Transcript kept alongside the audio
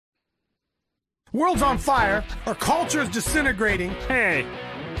World's on fire. Our culture is disintegrating. Hey,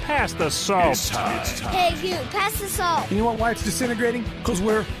 pass the salt. It's time. Hey, you, pass the salt. You know what, why it's disintegrating? Because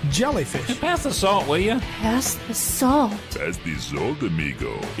we're jellyfish. Pass the salt, will you? Pass the salt. Pass the salt,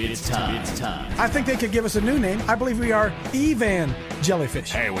 amigo. It's time. I think they could give us a new name. I believe we are Evan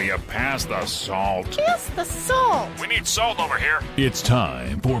Jellyfish. Hey, will you pass the salt? Pass the salt. We need salt over here. It's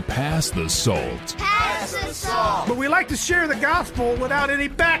time for Pass the Salt. Pass the salt. But we like to share the gospel without any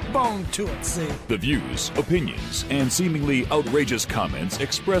backbone to it, see? The views, opinions, and seemingly outrageous comments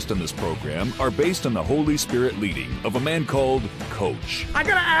expressed in this program are based on the Holy Spirit leading of a man called Coach. I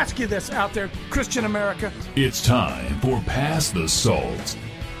gotta ask you this out there, Christian America. It's time for Pass the Salt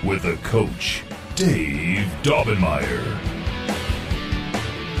with a coach, Dave Daubenmire.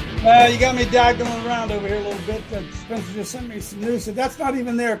 You got me diagonal around over here a little bit. Spencer just sent me some news. Said, that's not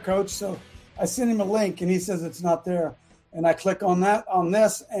even there, Coach. So I sent him a link, and he says it's not there. And I click on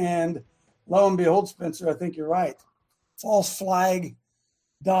this, and lo and behold, Spencer, I think you're right.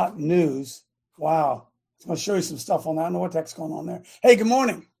 Falseflag.news. Wow. I'm going to show you some stuff on that. I don't know what the heck's going on there. Hey, good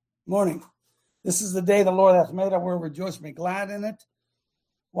morning. Morning. This is the day the Lord hath made. I will rejoice and be glad in it.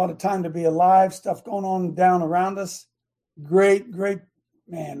 What a time to be alive. Stuff going on down around us. Great.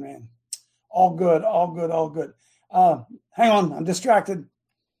 Man. All good. Hang on. I'm distracted.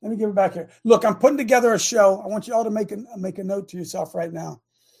 Let me give it back here. Look, I'm putting together a show. I want you all to make a note to yourself right now.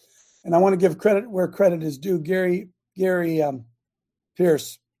 And I want to give credit where credit is due. Gary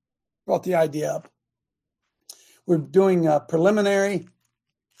Pierce brought the idea up. We're doing preliminary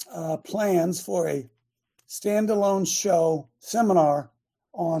plans for a standalone show seminar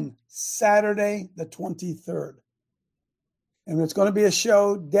on Saturday, the 23rd. And it's going to be a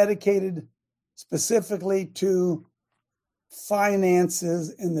show dedicated specifically to finances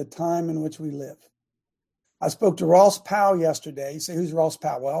in the time in which we live. I spoke to Ross Powell yesterday. You say, who's Ross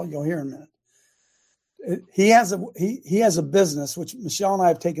Powell? Well, you'll hear in a minute. He has a business, which Michelle and I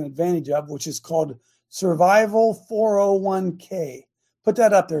have taken advantage of, which is called Survival 401k. Put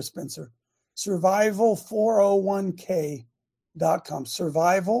that up there, Spencer. Survival401k.com.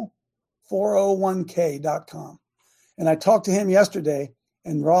 Survival401k.com. And I talked to him yesterday,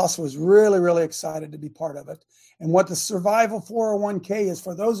 and Ross was really, really excited to be part of it. And what the Survival 401k is,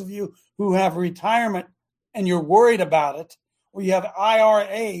 for those of you who have retirement and you're worried about it, or you have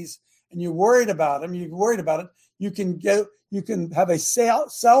IRAs and you're worried about them, you can have a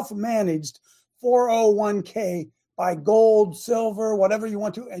self-managed 401k by gold, silver, whatever you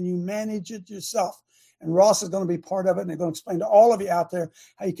want to, and you manage it yourself. And Ross is going to be part of it, and they're going to explain to all of you out there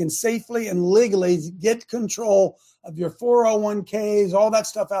how you can safely and legally get control of your 401ks, all that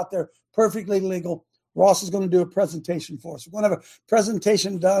stuff out there, perfectly legal. Ross is going to do a presentation for us. We're going to have a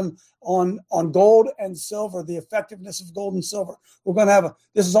presentation done on gold and silver, the effectiveness of gold and silver. We're going to have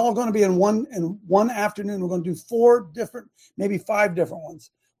this is all going to be in one afternoon. We're going to do 4 different, maybe 5 different ones.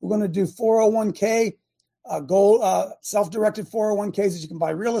 We're going to do 401k, gold, self-directed 401ks that you can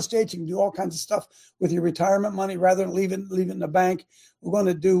buy real estate. You can do all kinds of stuff with your retirement money rather than leave it in the bank. We're going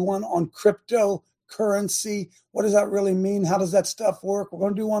to do one on cryptocurrency. What does that really mean? How does that stuff work? We're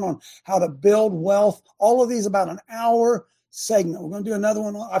going to do one on how to build wealth. All of these about an hour segment. We're going to do another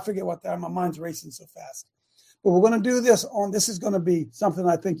one. I forget what that. My mind's racing so fast. But we're going to do this on. This is going to be something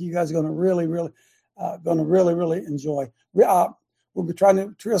I think you guys are going to really enjoy. We'll be trying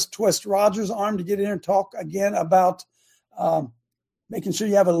to twist Roger's arm to get in here and talk again about making sure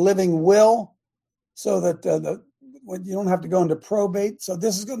you have a living will, so that you don't have to go into probate. So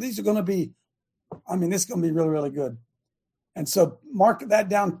these are going to be. This is going to be really, really good. And so mark that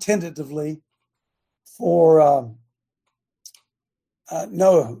down tentatively for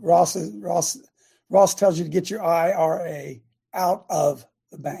no, Ross tells you to get your IRA out of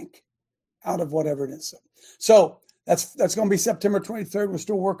the bank, out of whatever it is. So that's going to be September 23rd. We're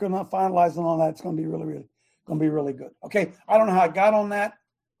still working on finalizing on that. It's going to be really good. Okay. I don't know how I got on that,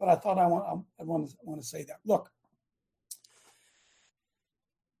 but I thought I want to say that. Look,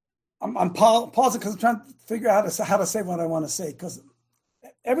 I'm pausing because I'm trying to figure out how to say what I want to say, because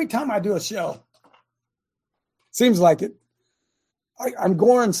every time I do a show, seems like it, I'm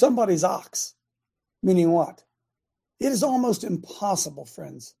goring somebody's ox. Meaning what? It is almost impossible,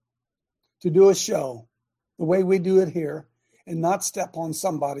 friends, to do a show the way we do it here and not step on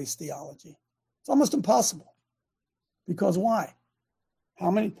somebody's theology. It's almost impossible. Because why?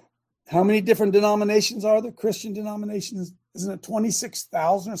 How many different denominations are there? Christian denominations? Isn't it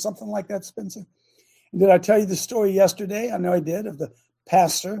 26,000 or something like that, Spencer? And did I tell you the story yesterday? I know I did, of the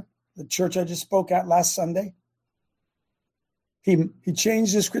pastor, the church I just spoke at last Sunday. He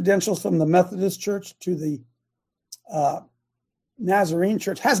changed his credentials from the Methodist Church to the Nazarene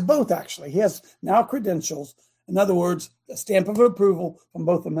Church has both, actually. He has now credentials. In other words, a stamp of approval from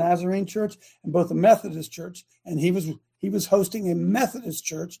both the Nazarene Church and both the Methodist Church. And he was hosting a Methodist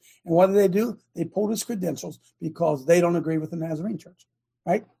church. And what do? They pulled his credentials because they don't agree with the Nazarene Church,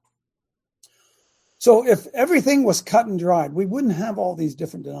 right? So if everything was cut and dried, we wouldn't have all these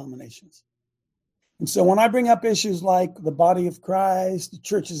different denominations. And so when I bring up issues like the body of Christ, the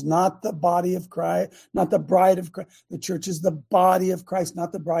church is not the body of Christ, not the bride of Christ. The church is the body of Christ,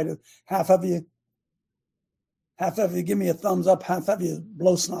 not the bride of. Half of you give me a thumbs up, half of you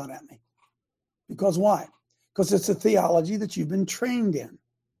blow snot at me. Because why? Because it's a theology that you've been trained in.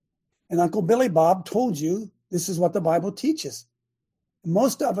 And Uncle Billy Bob told you this is what the Bible teaches. And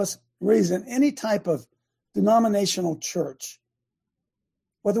most of us raised in any type of denominational church,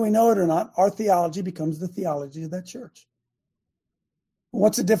 whether we know it or not, our theology becomes the theology of that church.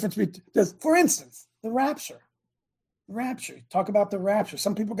 What's the difference between, for instance, the rapture? The rapture. Talk about the rapture.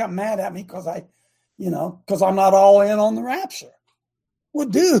 Some people got mad at me because I'm not all in on the rapture. Well,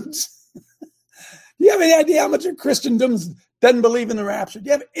 dudes, do you have any idea how much of Christendom doesn't believe in the rapture? Do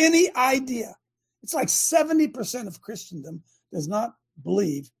you have any idea? It's like 70% of Christendom does not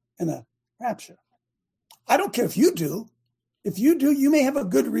believe in a rapture. I don't care if you do. If you do, you may have a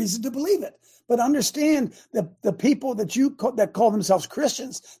good reason to believe it. But understand that the people that call themselves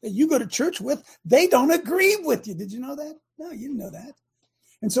Christians, that you go to church with, they don't agree with you. Did you know that? No, you didn't know that.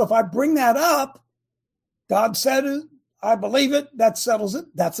 And so if I bring that up, God said it, I believe it, that settles it.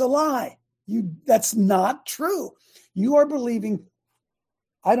 That's a lie. That's not true. You are believing,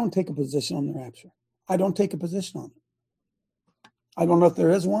 I don't take a position on the rapture. I don't take a position on it. I don't know if there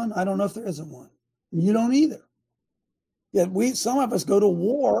is one. I don't know if there isn't one. You don't either. Yet some of us go to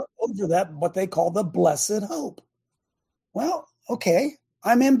war over that, what they call the blessed hope. Well, okay,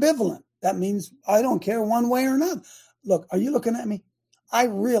 I'm ambivalent. That means I don't care one way or another. Look, are you looking at me? I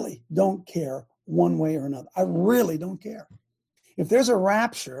really don't care one way or another. I really don't care. If there's a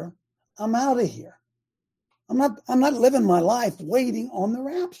rapture, I'm out of here. I'm not living my life waiting on the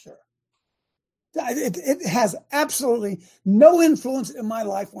rapture. It has absolutely no influence in my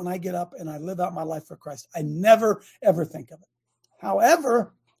life when I get up and I live out my life for Christ. I never, ever think of it.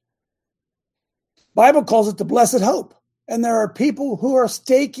 However, Bible calls it the blessed hope. And there are people who are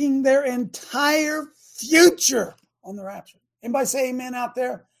staking their entire future on the rapture. Anybody say amen out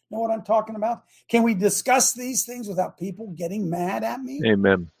there? Know what I'm talking about? Can we discuss these things without people getting mad at me?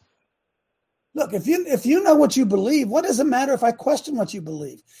 Amen. Look, if you know what you believe, what does it matter if I question what you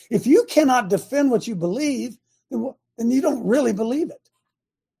believe? If you cannot defend what you believe, then you don't really believe it.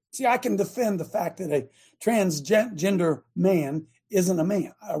 See, I can defend the fact that a transgender man isn't a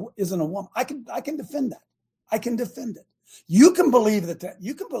man, isn't a woman. I can defend that. I can defend it. You can believe that.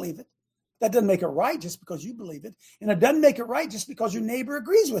 You can believe it. That doesn't make it right just because you believe it. And it doesn't make it right just because your neighbor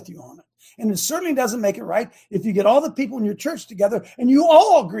agrees with you on it. And it certainly doesn't make it right if you get all the people in your church together and you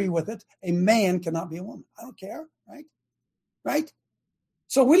all agree with it. A man cannot be a woman. I don't care, right? Right?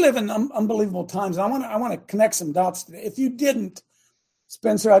 So we live in unbelievable times. I want to connect some dots today. If you didn't,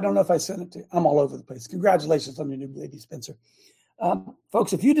 Spencer, I don't know if I sent it to you. I'm all over the place. Congratulations on your new baby, Spencer.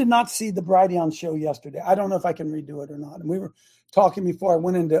 Folks, if you did not see the Brighteon show yesterday, I don't know if I can redo it or not. And we were talking before I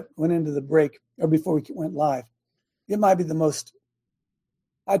went into the break, or before we went live. It might be the most.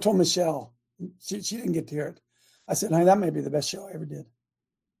 I told Michelle, she didn't get to hear it. I said, honey, that may be the best show I ever did.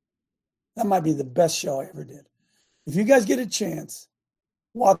 That might be the best show I ever did. If you guys get a chance,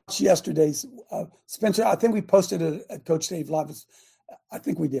 watch yesterday's Spencer. I think we posted it at Coach Dave Live. I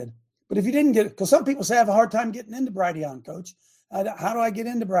think we did. But if you didn't get it, because some people say I have a hard time getting into Brighteon, Coach. How do I get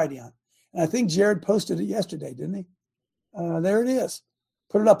into Brighteon? And I think Jared posted it yesterday, didn't he? There it is.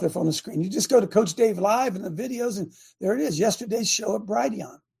 Put it up there on the screen. You just go to Coach Dave Live and the videos, and there it is. Yesterday's show at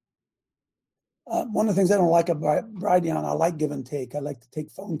Brighteon. One of the things I don't like about Brighteon, I like give and take. I like to take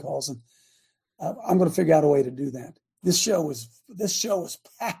phone calls, and I'm going to figure out a way to do that. This show was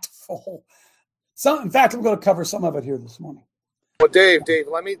packed full. In fact, I'm going to cover some of it here this morning. Well, Dave,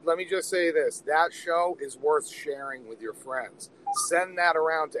 let me just say this. That show is worth sharing with your friends. Send that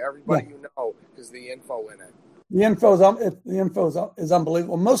around to everybody you know, because the info in it. The info is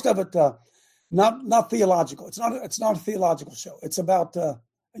unbelievable. Most of it not theological. It's not a theological show. It's about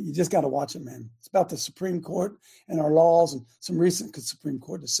you just got to watch it, man. It's about the Supreme Court and our laws and some recent Supreme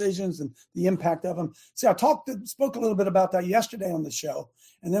Court decisions and the impact of them. See, I spoke a little bit about that yesterday on the show,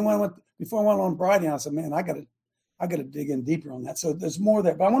 and then before I went on Brighteon, I said, man, I got to dig in deeper on that. So there's more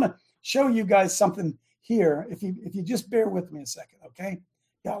there, but I want to show you guys something here. If you just bear with me a second, okay?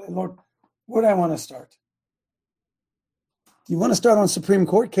 Golly, Lord, where do I want to start? Do you want to start on Supreme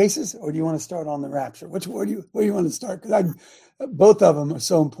Court cases, or do you want to start on the rapture? Where do you want to start? Because both of them are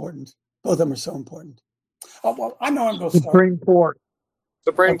so important. Both of them are so important. Oh, well, I know I'm going to start. Supreme Court.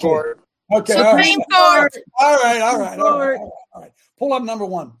 Supreme Court. Okay. Supreme Court. All right. Pull up number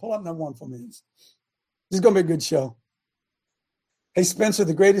one. Pull up number one for me. This is going to be a good show. Hey, Spencer,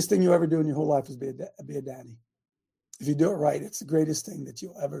 the greatest thing you ever do in your whole life is be a daddy. If you do it right, it's the greatest thing that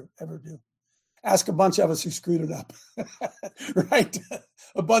you'll ever do. Ask a bunch of us who screwed it up, right?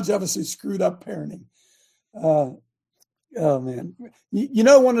 A bunch of us who screwed up parenting. Oh, man. You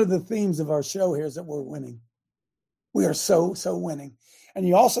know, one of the themes of our show here is that we're winning. We are so winning. And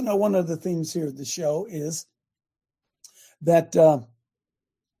you also know one of the themes here of the show is that the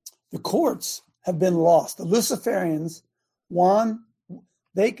courts have been lost. The Luciferians won.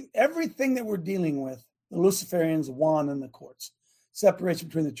 Everything that we're dealing with, the Luciferians won in the courts. Separation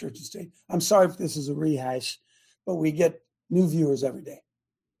between the church and state. I'm sorry if this is a rehash, but we get new viewers every day.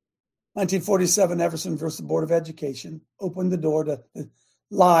 1947, Everson versus the Board of Education opened the door to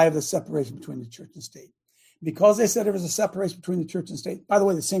the separation between the church and state. Because they said there was a separation between the church and state, by the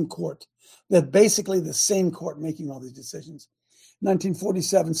way, the same court, that basically the same court making all these decisions.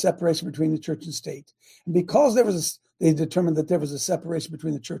 1947, separation between the church and state. And because they determined that there was a separation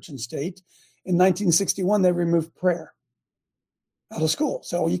between the church and state, in 1961, they removed prayer out of school.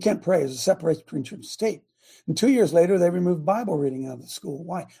 So you can't pray. There's a separation between church and state. And 2 years later, they removed Bible reading out of the school.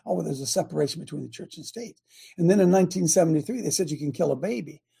 Why? Oh, well, there's a separation between the church and state. And then in 1973, they said you can kill a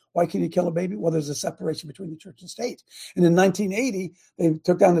baby. Why can you kill a baby? Well, there's a separation between the church and state. And in 1980, they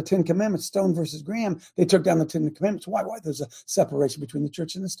took down the 10 Commandments, Stone versus Graham. They took down the 10 Commandments. Why? There's a separation between the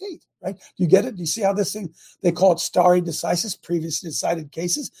church and the state, right? You get it? Do you see how this thing, they call it stare decisis, previously decided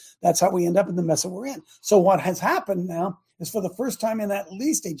cases. That's how we end up in the mess that we're in. So what has happened now is for the first time in at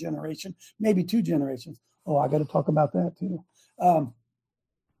least a generation, maybe 2 generations. Oh, I got to talk about that too. The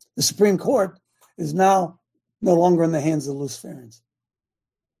Supreme Court is now no longer in the hands of the Luciferians.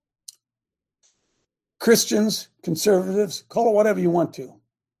 Christians, conservatives, call it whatever you want to,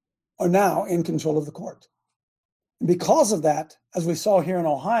 are now in control of the court. And because of that, as we saw here in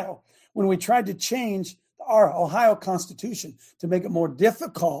Ohio, when we tried to change our Ohio Constitution to make it more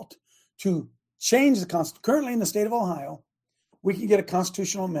difficult to change the Constitution, currently in the state of Ohio, we can get a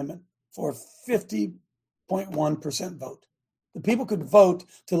constitutional amendment for a 50.1% vote. The people could vote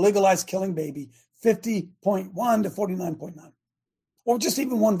to legalize killing baby 50.1 to 49.9, or just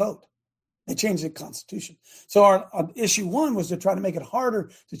even one vote. They changed the Constitution. So our issue 1 was to try to make it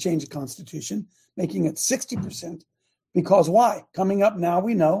harder to change the Constitution, making it 60%. Because why? Coming up now,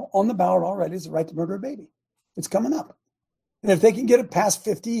 we know, on the ballot already is the right to murder a baby. It's coming up. And if they can get it past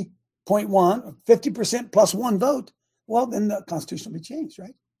 50.1, 50% plus one vote, well, then the Constitution will be changed,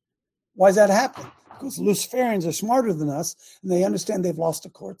 right? Why is that happening? Because Luciferians are smarter than us, and they understand they've lost the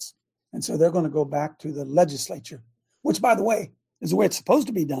courts. And so they're going to go back to the legislature, which, by the way, is the way it's supposed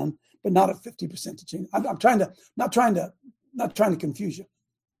to be done, but not at 50% to change. I'm not trying to confuse you.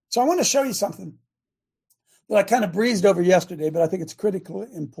 So I want to show you something that I kind of breezed over yesterday, but I think it's critically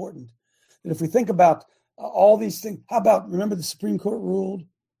important. That if we think about all these things, how about, remember the Supreme Court ruled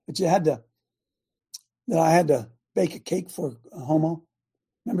that I had to bake a cake for a homo?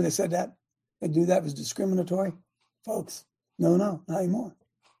 Remember they said that? They do that was discriminatory? Folks, no, not anymore.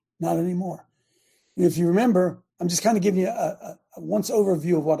 Not anymore. And if you remember, I'm just kind of giving you a once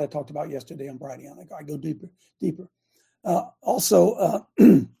overview of what I talked about yesterday on Friday. I go deeper. Also,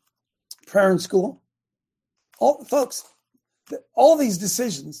 prayer in school. Folks, all these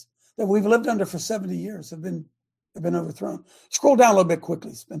decisions that we've lived under for 70 years have been overthrown. Scroll down a little bit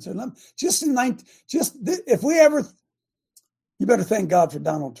quickly, Spencer. You better thank God for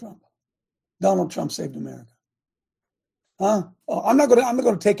Donald Trump. Donald Trump saved America. Huh? Oh, I'm not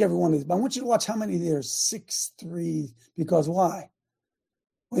going to take every one of these, but I want you to watch how many there's 6-3. Because why?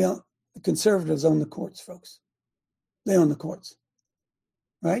 Well, the conservatives own the courts, folks. They own the courts,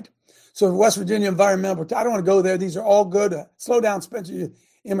 right? So West Virginia environmental, I don't want to go there. These are all good. Slow down, Spencer.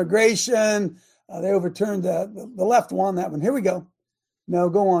 Immigration. They overturned the left won that one. Here we go. No,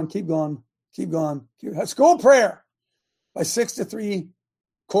 go on. Keep going. School prayer by 6-3.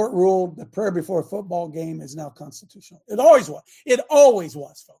 Court ruled that prayer before a football game is now constitutional. It always was,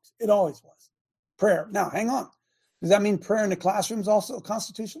 folks. It always was. Prayer. Now, hang on. Does that mean prayer in the classroom is also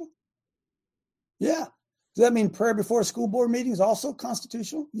constitutional? Yeah. Does that mean prayer before a school board meeting is also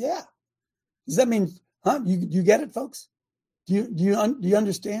constitutional? Yeah. Does that mean, you get it, folks? Do you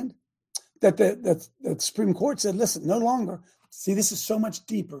understand that the Supreme Court said, listen, no longer. See, this is so much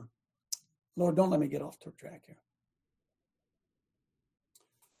deeper. Lord, don't let me get off track here.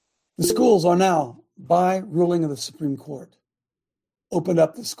 The schools are now, by ruling of the Supreme Court, opened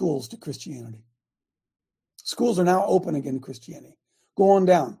up the schools to Christianity. Schools are now open again to Christianity. Go on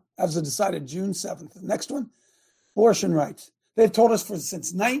down. That was decided June 7th. The next one, abortion rights. They've told us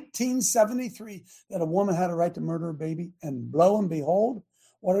since 1973 that a woman had a right to murder a baby, and lo and behold,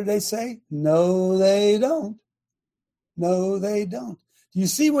 what did they say? No, they don't. No, they don't. Do you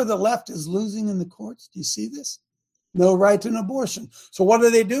see where the left is losing in the courts? Do you see this? No right to an abortion. So what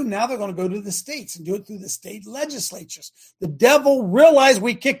do? Now they're going to go to the states and do it through the state legislatures. The devil realized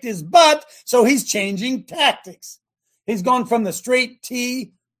we kicked his butt, so he's changing tactics. He's gone from the straight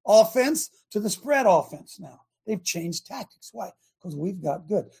T offense to the spread offense now. They've changed tactics. Why? Because we've got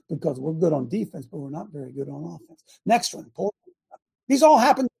good. Because we're good on defense, but we're not very good on offense. Next one. These all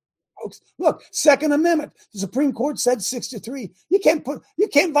happen, folks. Look, Second Amendment. The Supreme Court said 6-3. You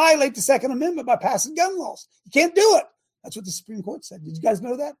can't violate the Second Amendment by passing gun laws. You can't do it. That's what the Supreme Court said. Did you guys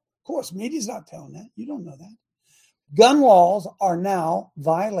know that? Of course, media's not telling that. You don't know that. Gun laws are now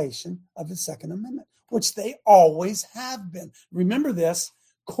violation of the Second Amendment, which they always have been. Remember this,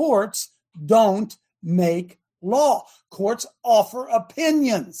 courts don't make law. Courts offer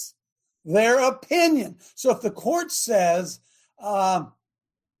opinions. Their opinion. So if the court says,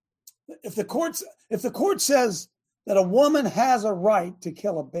 if the court says that a woman has a right to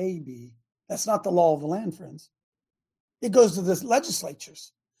kill a baby, that's not the law of the land, friends. It goes to the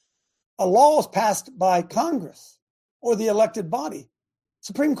legislatures. A law is passed by Congress or the elected body.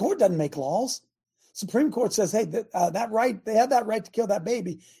 Supreme Court doesn't make laws. Supreme Court says, hey, that right, they have that right to kill that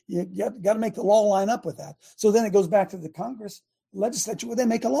baby. You got to make the law line up with that. So then it goes back to the Congress legislature where they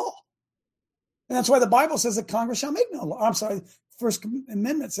make a law. And that's why the Bible says that Congress shall make no law. I'm sorry, First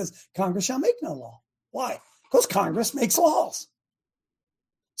Amendment says Congress shall make no law. Why? Because Congress makes laws.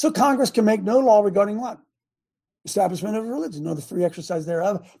 So Congress can make no law regarding what? Establishment of religion, nor the free exercise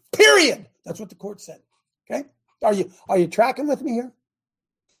thereof. Period. That's what the court said. Okay? Are you tracking with me here?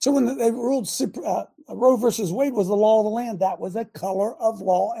 So when they ruled Roe versus Wade was the law of the land, that was a color of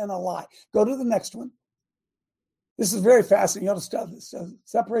law and a lie. Go to the next one. This is very fascinating. You ought to study this.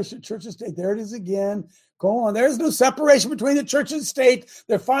 Separation of church and state. There it is again. Go on. There's no separation between the church and state.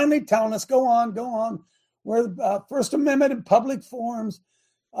 They're finally telling us, go on. Where the First Amendment in public forums,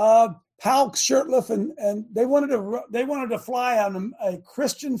 Hal Shurtleff and they wanted to fly on a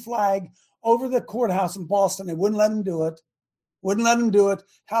Christian flag over the courthouse in Boston. They wouldn't let him do it.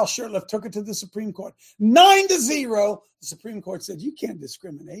 Hal Shurtleff took it to the Supreme Court. 9-0. The Supreme Court said, you can't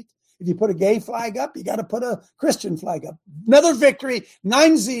discriminate. If you put a gay flag up, you got to put a Christian flag up. Another victory,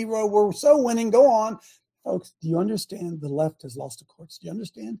 9-0. We're so winning. Go on. Folks, do you understand the left has lost the courts? Do you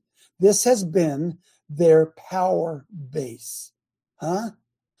understand? This has been their power base. Huh?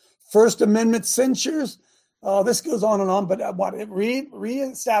 First Amendment censures. Oh, this goes on and on, but it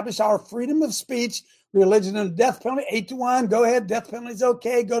reestablish our freedom of speech, religion, and death penalty. 8-1. Go ahead. Death penalty is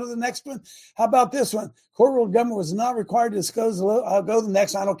okay. Go to the next one. How about this one? Court ruled government was not required to disclose. I'll go to the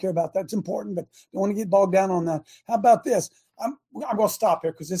next one. I don't care about that. It's important, but don't want to get bogged down on that. How about this? I'm going to stop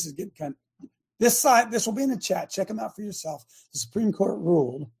here because this is getting kind of. This will be in the chat. Check them out for yourself. The Supreme Court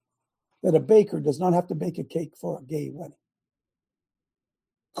ruled that a baker does not have to bake a cake for a gay wedding.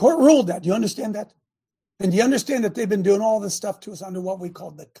 Court ruled that. Do you understand that? And do you understand that they've been doing all this stuff to us under what we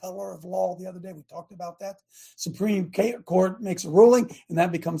called the color of law the other day? We talked about that. Supreme Court makes a ruling, and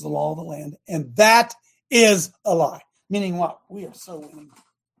that becomes the law of the land. And that is a lie. Meaning what? We are so winning.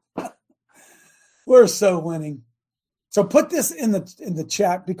 We're so winning. So put this in the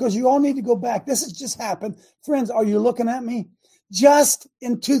chat because you all need to go back. This has just happened. Friends, are you looking at me? Just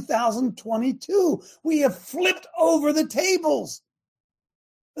in 2022, we have flipped over the tables.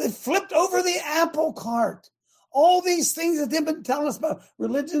 They flipped over the apple cart. All these things that they've been telling us about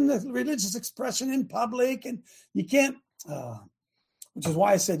religion, religious expression in public, and you can't, which is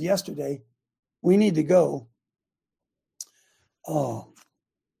why I said yesterday, we need to go. Oh,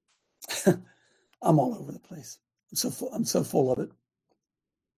 I'm all over the place. I'm so full of it.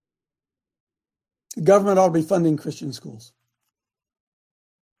 The government ought to be funding Christian schools.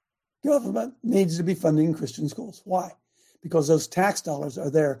 Government needs to be funding Christian schools. Why? Because those tax dollars are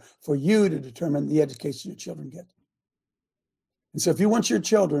there for you to determine the education your children get. And so if you want your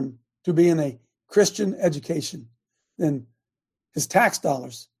children to be in a Christian education, then his tax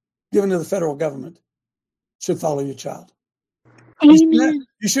dollars given to the federal government should follow your child. You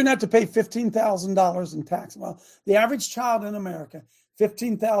shouldn't have to pay $15,000 in tax. Well, the average child in America,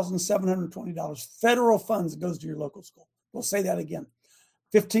 $15,720 federal funds goes to your local school. We'll say that again.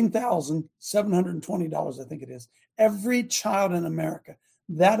 $15,720, I think it is. Every child in America,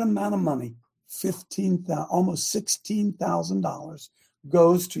 that amount of money, almost $16,000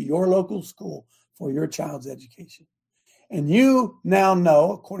 goes to your local school for your child's education. And you now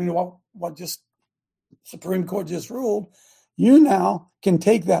know, according to what just Supreme Court just ruled, you now can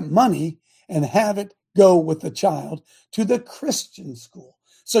take that money and have it go with the child to the Christian school.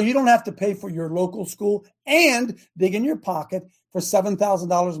 So you don't have to pay for your local school and dig in your pocket for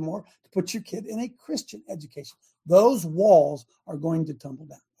 $7,000 more to put your kid in a Christian education. Those walls are going to tumble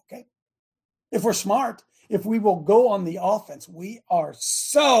down, okay? If we're smart, if we will go on the offense, we are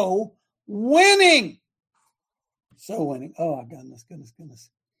so winning. So winning. Oh, goodness.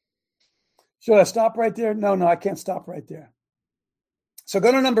 Should I stop right there? No, I can't stop right there. So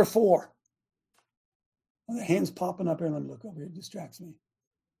go to number 4. Oh, the hand's popping up here. Let me look over here. It distracts me.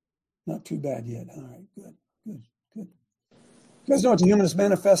 Not too bad yet. All right, good. You guys know what the Humanist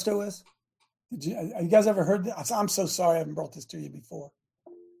Manifesto is? Have you guys ever heard that? I'm so sorry I haven't brought this to you before.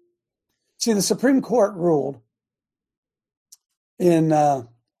 See, the Supreme Court ruled in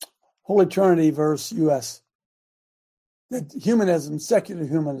Holy Trinity versus U.S. that humanism, secular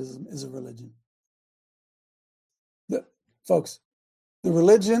humanism, is a religion. Folks, the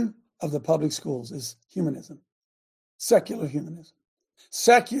religion of the public schools is humanism, secular humanism.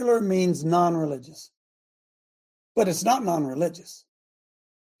 Secular means non-religious, but it's not non-religious.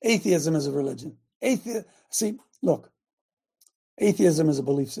 Atheism is a religion. Atheism is a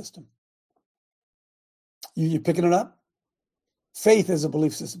belief system. You picking it up? Faith is a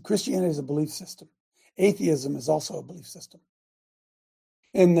belief system. Christianity is a belief system. Atheism is also a belief system.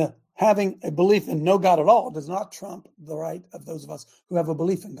 And having a belief in no God at all does not trump the right of those of us who have a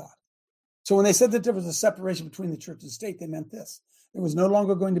belief in God. So when they said that there was a separation between the church and state, they meant this. There was no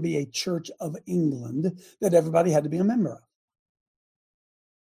longer going to be a Church of England that everybody had to be a member of.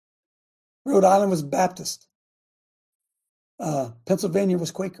 Rhode Island was Baptist. Pennsylvania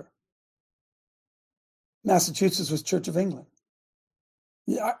was Quaker. Massachusetts was Church of England.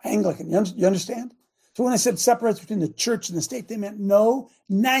 Anglican. You understand? So when I said separates between the church and the state, they meant no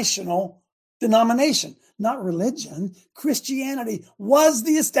national denomination, not religion. Christianity was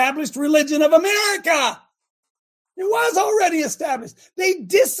the established religion of America. It was already established. They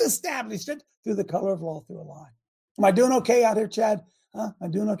disestablished it through the color of law, through a lie. Am I doing okay out here, Chad? Huh? Am I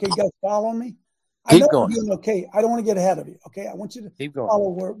doing okay? You guys following me? Keep going. I'm doing okay. I don't want to get ahead of you. Okay. I want you to keep going. Follow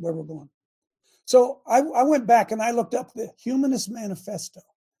where we're going. So I went back and I looked up the Humanist Manifesto.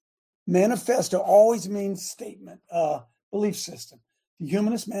 Manifesto always means statement, belief system. The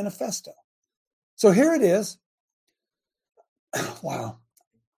Humanist Manifesto. So here it is. Wow.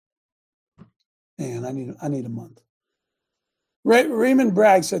 Man, I need a month. Raymond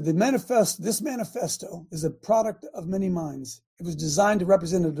Bragg said this manifesto is a product of many minds. It was designed to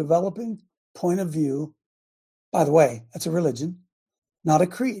represent a developing point of view. By the way, that's a religion, not a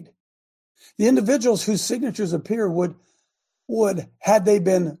creed. The individuals whose signatures appear would, had they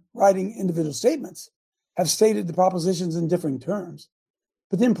been writing individual statements, have stated the propositions in differing terms.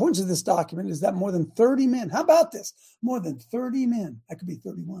 But the importance of this document is that more than 30 men, how about this? More than 30 men, that could be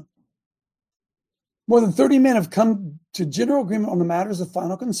 31. More than 30 men have come to general agreement on the matters of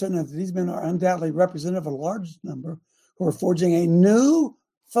final concern, and that these men are undoubtedly representative of a large number who are forging a new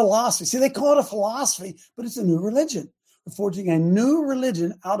philosophy. See, they call it a philosophy, but it's a new religion. We're forging a new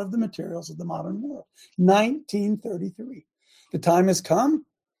religion out of the materials of the modern world. 1933. The time has come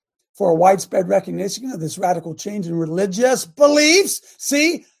for a widespread recognition of this radical change in religious beliefs.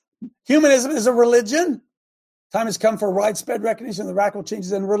 See, humanism is a religion. Time has come for widespread recognition of the radical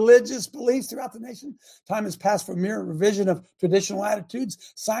changes in religious beliefs throughout the nation. Time has passed for mere revision of traditional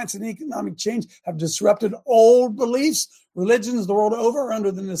attitudes. Science and economic change have disrupted old beliefs. Religions the world over are under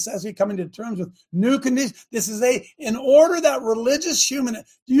the necessity of coming to terms with new conditions. This is in order that religious humanism.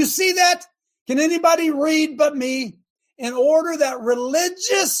 Do you see that? Can anybody read but me? In order that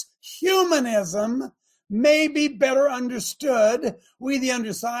religious humanism may be better understood, we, the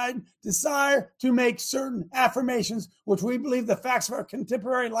undersigned, desire to make certain affirmations which we believe the facts of our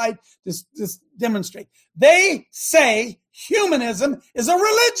contemporary life demonstrate. They say humanism is a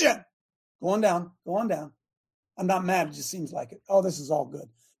religion. Go on down. I'm not mad. It just seems like it. Oh, this is all good.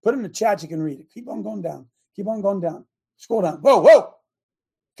 Put it in the chat. You can read it. Keep on going down. Scroll down. Whoa.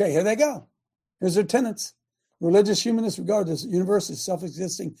 Okay, here they go. Here's their tenets. Religious humanists regard this universe as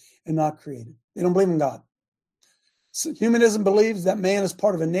self-existing and not created. They don't believe in God. So humanism believes that man is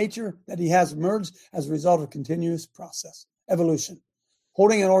part of a nature that he has emerged as a result of continuous process, evolution.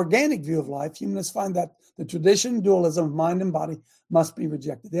 Holding an organic view of life, humanists find that the traditional dualism of mind and body must be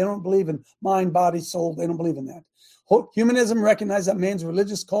rejected. They don't believe in mind, body, soul. They don't believe in that. Humanism recognizes that man's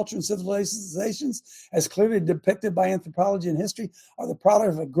religious culture and civilizations, as clearly depicted by anthropology and history, are the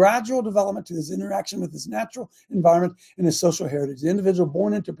product of a gradual development to his interaction with his natural environment and his social heritage. The individual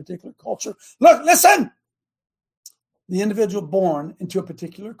born into a particular culture. Look, listen! the individual born into a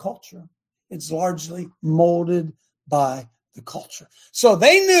particular culture, it's largely molded by the culture. So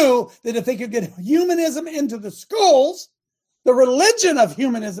they knew that if they could get humanism into the schools, the religion of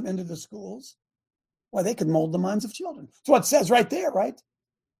humanism into the schools, well, they could mold the minds of children. That's what it says right there, right?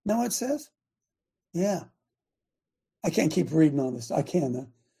 Know what it says? Yeah. I can't keep reading on this. I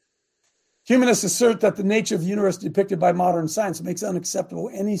can. Humanists assert that the nature of the universe depicted by modern science makes unacceptable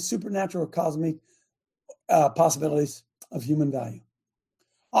any supernatural or cosmic possibilities of human value.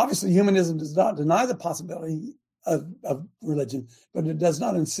 Obviously, humanism does not deny the possibility of religion, but it does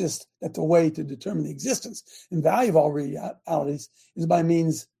not insist that the way to determine the existence and value of all realities is by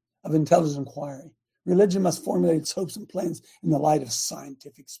means of intelligent inquiry. Religion must formulate its hopes and plans in the light of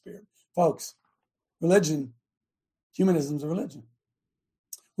scientific spirit. Folks, humanism is a religion.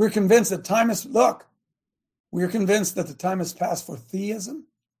 We're convinced that we're convinced that the time has passed for theism,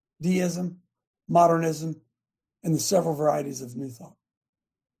 deism, modernism, and the several varieties of new thought.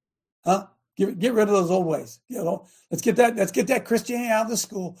 Get rid of those old ways. Let's get that Christianity out of the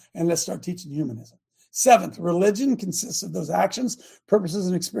school and let's start teaching humanism. Seventh, religion consists of those actions, purposes,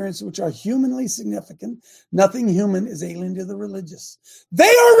 and experiences which are humanly significant. Nothing human is alien to the religious. They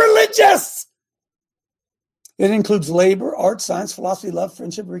are religious! It includes labor, art, science, philosophy, love,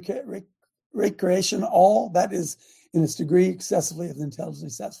 friendship, recreation, all that is in its degree excessively of intelligently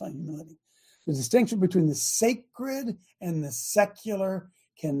satisfying humility. The distinction between the sacred and the secular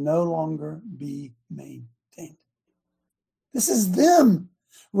can no longer be maintained. This is them.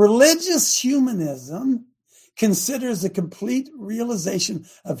 Religious humanism considers the complete realization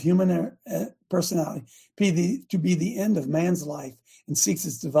of human personality to be the end of man's life and seeks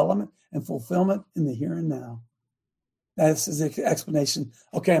its development and fulfillment in the here and now. That's his explanation.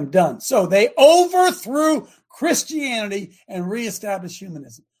 Okay, I'm done. So they overthrew Christianity and reestablished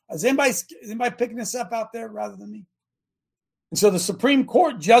humanism. Is anybody picking this up out there rather than me? And so the Supreme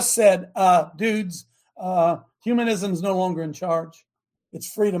Court just said, dudes, humanism is no longer in charge.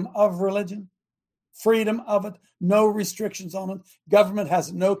 It's freedom of religion, freedom of it, no restrictions on it. Government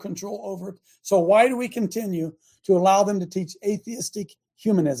has no control over it. So why do we continue to allow them to teach atheistic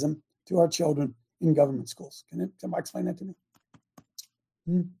humanism to our children in government schools? Can somebody explain that to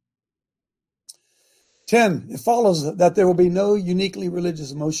me? 10, it follows that there will be no uniquely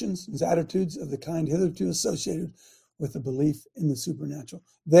religious emotions and attitudes of the kind hitherto associated with the belief in the supernatural.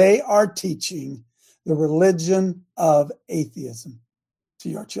 They are teaching the religion of atheism to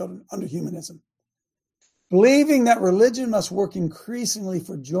your children under humanism. Believing that religion must work increasingly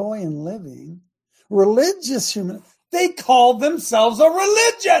for joy in living, religious human, they call themselves a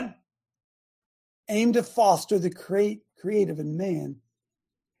religion, aim to foster the creative in man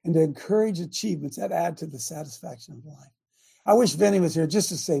and to encourage achievements that add to the satisfaction of life. I wish Vinny was here just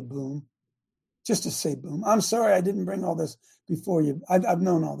to say boom. Just to say boom. I'm sorry I didn't bring all this before you. I've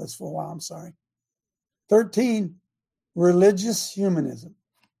known all this for a while. I'm sorry. 13, religious humanism.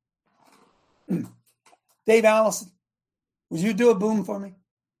 Dave Allison, would you do a boom for me?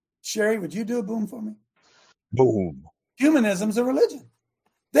 Sherry, would you do a boom for me? Boom. Humanism's a religion.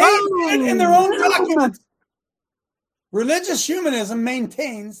 They admit in their own documents. Religious humanism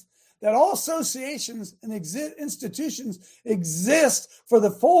maintains that all associations and institutions exist for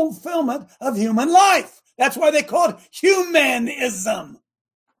the fulfillment of human life. That's why they call it humanism.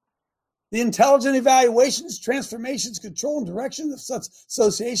 The intelligent evaluations, transformations, control, and direction of such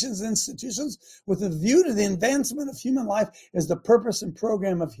associations and institutions with a view to the advancement of human life is the purpose and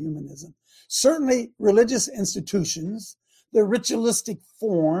program of humanism. Certainly, religious institutions, their ritualistic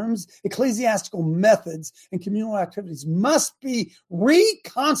forms, ecclesiastical methods, and communal activities must be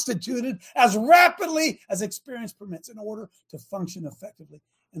reconstituted as rapidly as experience permits in order to function effectively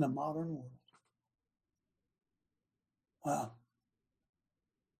in a modern world. Wow.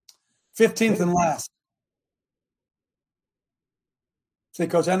 15th and last. Say,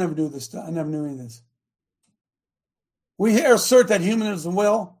 Coach, I never do this stuff. I never knew any of this. We here assert that humanism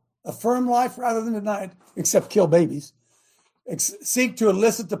will affirm life rather than deny it, except kill babies. Seek to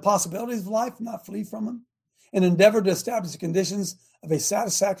elicit the possibilities of life, not flee from them, and endeavor to establish the conditions of a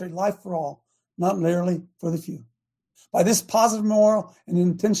satisfactory life for all, not merely for the few. By this positive moral and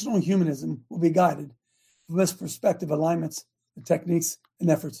intentional humanism will be guided. From this perspective, alignments, the techniques, and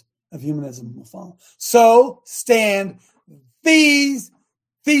efforts of humanism will follow. So stand these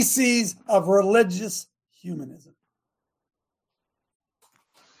theses of religious humanism.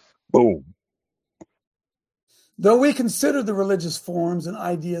 Boom. Though we consider the religious forms and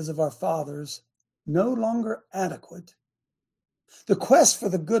ideas of our fathers no longer adequate, the quest for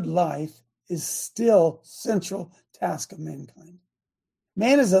the good life is still central task of mankind.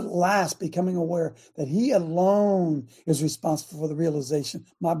 Man is at last becoming aware that he alone is responsible for the realization,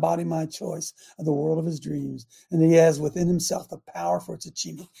 my body, my choice, of the world of his dreams, and he has within himself the power for its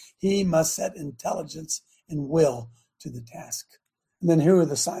achievement. He must set intelligence and will to the task. And then who are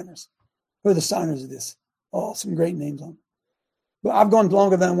the signers? Who are the signers of this? Oh, some great names on it. But I've gone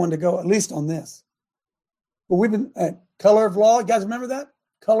longer than I wanted to go, at least on this. But we've been at Color of Law. You guys remember that?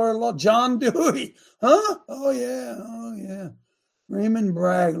 Color of Law. John Dewey. Huh? Oh, yeah. Raymond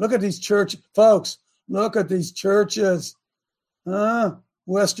Bragg. Look at these churches. Folks, look at these churches.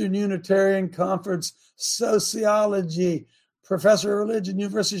 Western Unitarian Conference, Sociology, Professor of Religion,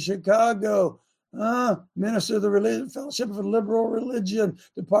 University of Chicago, Minister of the Religion, Fellowship of Liberal Religion,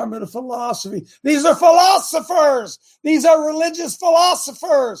 Department of Philosophy. These are philosophers. These are religious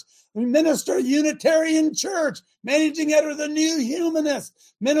philosophers. Minister Unitarian Church, Managing Editor of the New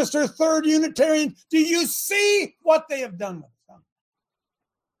Humanist, Minister Third Unitarian. Do you see what they have done with them?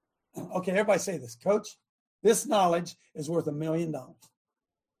 Okay, everybody say this. Coach, this knowledge is worth $1 million.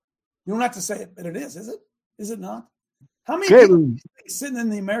 You don't have to say it, but it is it? Is it not? How many people sitting in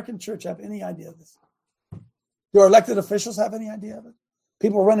the American church have any idea of this? Do our elected officials have any idea of it?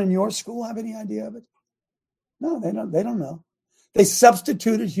 People running your school have any idea of it? No, they don't know. They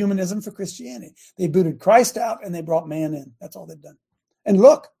substituted humanism for Christianity. They booted Christ out and they brought man in. That's all they've done. And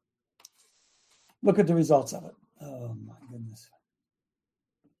look at the results of it. Oh my goodness.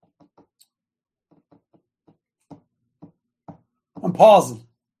 I'm pausing.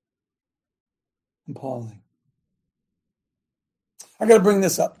 I got to bring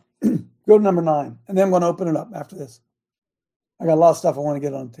this up. Go to number 9, and then I'm going to open it up after this. I got a lot of stuff I want to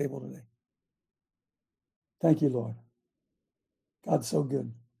get on the table today. Thank you, Lord. God's so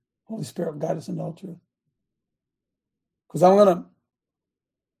good. Holy Spirit, guide us into all truth. Because I'm going to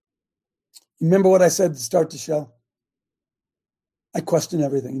remember what I said to start the show. I question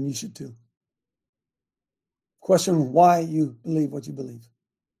everything, and you should too. Question why you believe what you believe.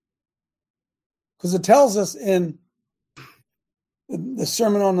 Because it tells us in the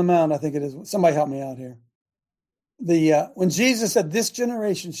Sermon on the Mount, I think it is. Somebody help me out here. When Jesus said, "This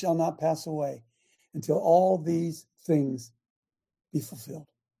generation shall not pass away until all these things be fulfilled."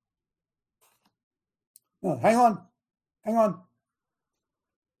 No, hang on.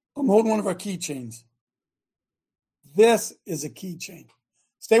 I'm holding one of our keychains. This is a keychain.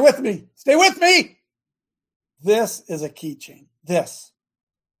 Stay with me. This is a keychain. This.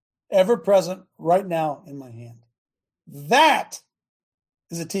 Ever present right now in my hand. That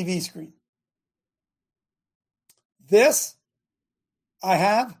is a TV screen. This I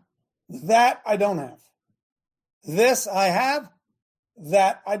have, that I don't have. This I have,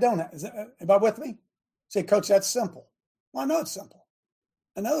 that I don't have. Is everybody with me? Say, Coach, that's simple. Well, I know it's simple.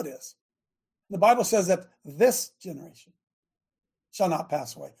 I know it is. The Bible says that this generation shall not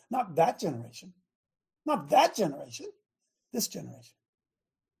pass away. Not that generation. Not that generation. This generation.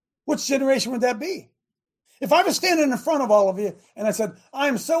 Which generation would that be? If I was standing in front of all of you and I said, I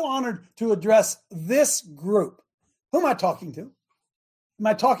am so honored to address this group, who am I talking to? Am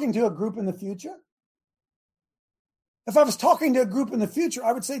I talking to a group in the future? If I was talking to a group in the future,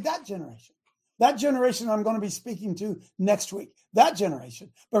 I would say that generation. That generation I'm going to be speaking to next week. That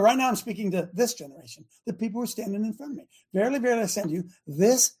generation. But right now I'm speaking to this generation, the people who are standing in front of me. Verily, verily, I say to you,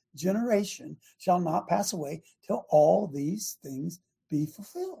 this generation shall not pass away till all these things be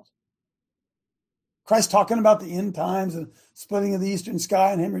fulfilled. Christ talking about the end times and splitting of the eastern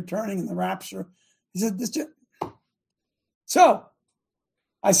sky and him returning and the rapture. He said, So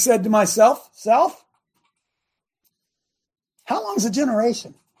I said to myself, how long is a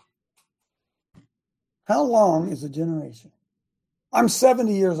generation? How long is a generation? I'm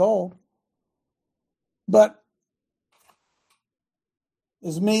 70 years old, but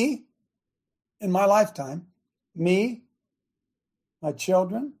there's me in my lifetime, me, my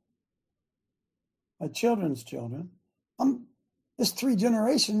children, my children's children. There's 3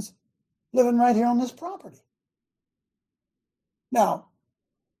 generations living right here on this property. Now,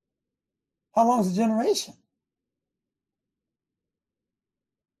 how long is a generation?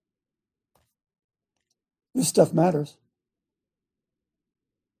 This stuff matters.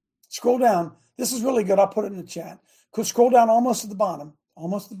 Scroll down. This is really good. I'll put it in the chat. Scroll down almost to the bottom.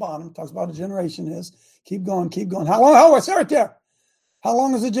 Talks about a generation is. Keep going. How long? Oh, it's right there. How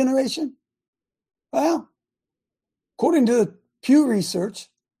long is a generation? Well, according to the Pew Research,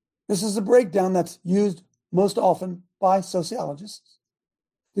 this is the breakdown that's used most often by sociologists.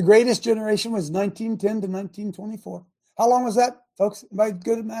 The greatest generation was 1910 to 1924. How long was that, folks? Anybody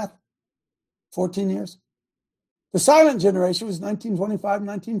good at math? 14 years. The silent generation was 1925 to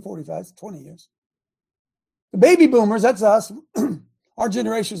 1945, 20 years. The baby boomers, that's us, Our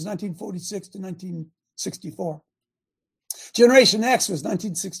generation was 1946 to 1964. Generation X was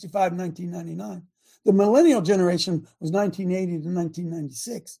 1965 to 1999. The millennial generation was 1980 to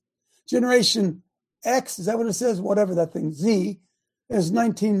 1996. Generation X, is that what it says? Whatever that thing, Z, is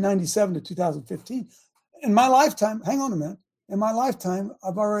 1997 to 2015. In my lifetime, hang on a minute. In my lifetime,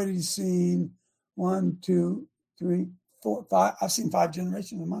 I've already seen 1, 2, 3, 4, 5. I've seen 5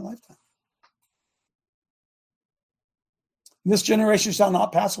 generations in my lifetime. This generation shall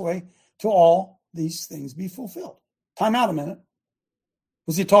not pass away till all these things be fulfilled. Time out a minute.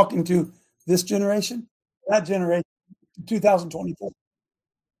 Was he talking to this generation? That generation, 2024.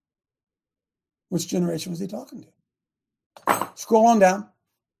 Which generation was he talking to? Scroll on down.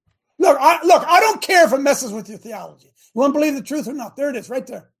 Look, I don't care if it messes with your theology. You want to believe the truth or not? There it is, right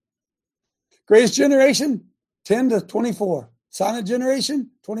there. Greatest generation, 10 to 24. Silent generation,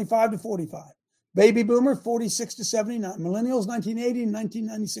 25 to 45. Baby boomer, 46 to 79. Millennials, 1980 and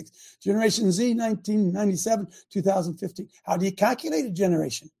 1996. Generation Z, 1997, 2015. How do you calculate a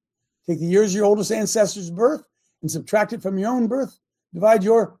generation? Take the years of your oldest ancestor's birth and subtract it from your own birth. Divide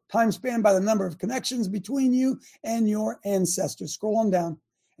your time span by the number of connections between you and your ancestors. Scroll on down,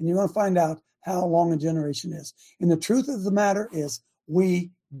 and you're going to find out how long a generation is. And the truth of the matter is,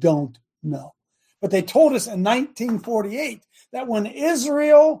 we don't know. But they told us in 1948 that when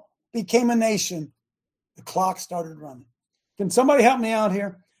Israel became a nation, the clock started running. Can somebody help me out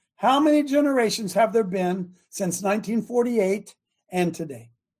here? How many generations have there been since 1948 and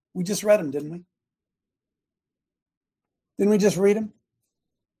today? We just read them, didn't we? Didn't we just read them?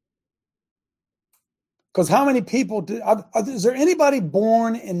 Because how many people is there anybody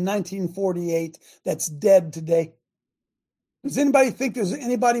born in 1948 that's dead today? Does anybody think there's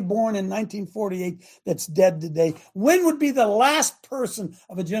anybody born in 1948 that's dead today? When would be the last person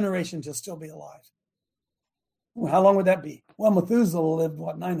of a generation to still be alive? Well, how long would that be? Well, Methuselah lived,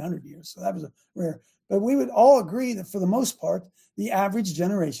 900 years. So that was a rare. But we would all agree that for the most part, the average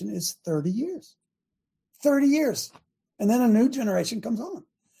generation is 30 years. 30 years. And then a new generation comes on.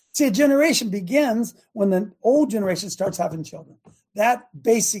 See, a generation begins when the old generation starts having children. That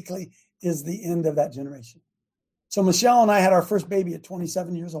basically is the end of that generation. So Michelle and I had our first baby at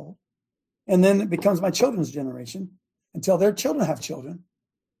 27 years old. And then it becomes my children's generation until their children have children.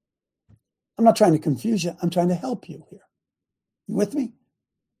 I'm not trying to confuse you. I'm trying to help you here. You with me?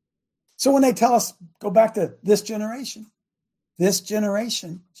 So when they tell us, go back to this generation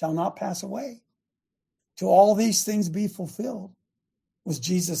shall not pass away till all these things be fulfilled. Was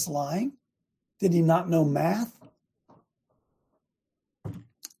Jesus lying? Did he not know math?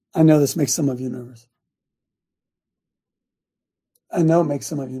 I know this makes some of you nervous. I know it makes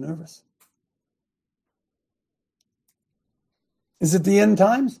some of you nervous. Is it the end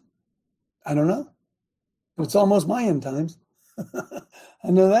times? I don't know. But it's almost my end times.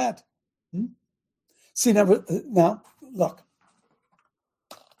 I know that. See, now, look.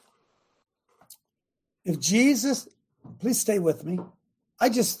 If Jesus, please stay with me. I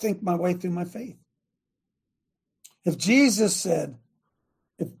just think my way through my faith. If Jesus said,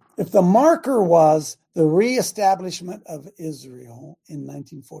 if the marker was the reestablishment of Israel in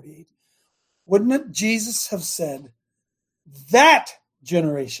 1948, wouldn't it Jesus have said that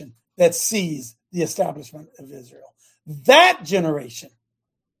generation that sees the establishment of Israel, that generation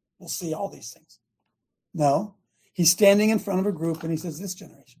will see all these things? No, he's standing in front of a group and he says, this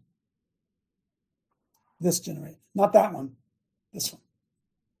generation, not that one, this one.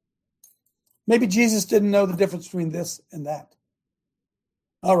 Maybe Jesus didn't know the difference between this and that.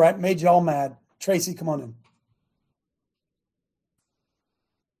 All right, made you all mad. Tracy, come on in.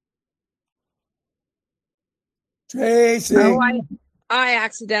 Tracy. Oh, I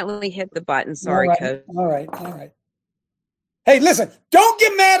accidentally hit the button. Sorry, Coach. All right. Hey, listen, don't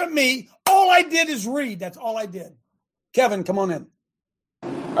get mad at me. All I did is read. That's all I did. Kevin, come on in.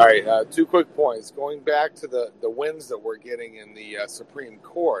 All right, 2 quick points. Going back to the wins that we're getting in the Supreme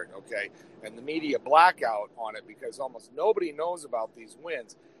Court, okay, and the media blackout on it because almost nobody knows about these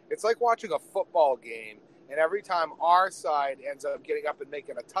wins. It's like watching a football game, and every time our side ends up getting up and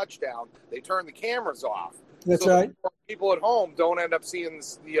making a touchdown, they turn the cameras off. That's right. People at home don't end up seeing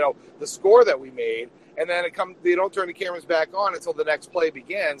the score that we made, and then they don't turn the cameras back on until the next play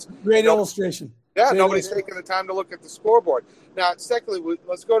begins. Great illustration. Yeah, nobody's taking the time to look at the scoreboard. Now, secondly,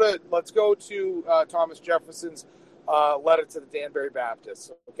 let's go to Thomas Jefferson's letter to the Danbury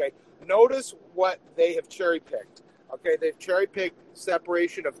Baptists. Okay, notice what they have cherry picked. Okay, they've cherry picked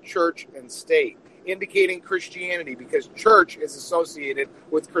separation of church and state, indicating Christianity because church is associated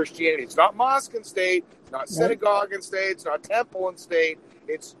with Christianity. It's not mosque and state. It's not synagogue and state. It's not temple and state.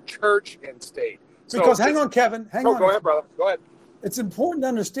 It's church and state. Because hang on, Kevin. Hang on. Go ahead, brother. Go ahead. It's important to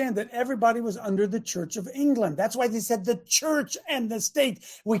understand that everybody was under the Church of England. That's why they said the church and the state.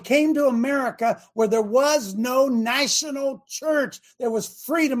 We came to America where there was no national church. There was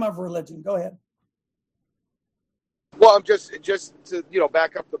freedom of religion. Go ahead. Well, I'm just to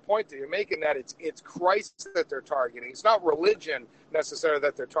back up the point that you're making, that it's Christ that they're targeting. It's not religion necessarily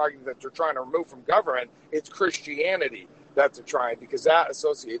that they're targeting, that they're trying to remove from government. It's Christianity that they're trying, because that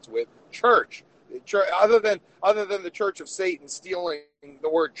associates with church. Other than the Church of Satan stealing the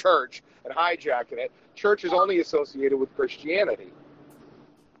word church and hijacking it, church is only associated with Christianity.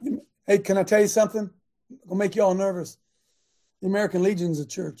 Hey, can I tell you something? It'll make you all nervous. The American Legion's a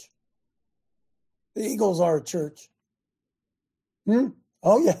church. The Eagles are a church.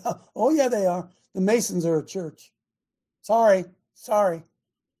 Oh yeah, they are. The Masons are a church. Sorry.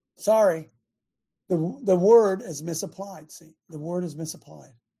 The word is misapplied. See, the word is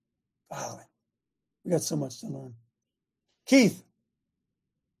misapplied. Wow. We got so much to learn. Keith.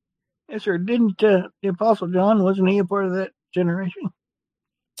 Yes, sir. Didn't the Apostle John, wasn't he a part of that generation?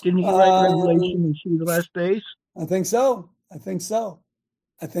 Didn't he write Revelation and see the last days? I think so. And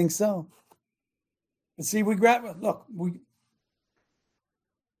see,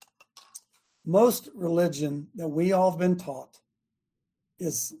 most religion that we all have been taught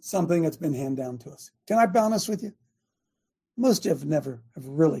is something that's been handed down to us. Can I be honest with you? Most have never have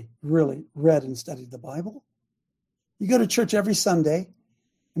really, really read and studied the Bible. You go to church every Sunday,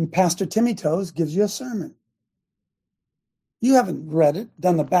 and Pastor Timmy Toes gives you a sermon. You haven't read it,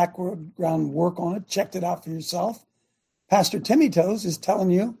 done the background work on it, checked it out for yourself. Pastor Timmy Toes is telling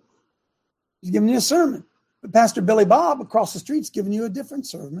you, he's giving you a sermon. But Pastor Billy Bob across the street's giving you a different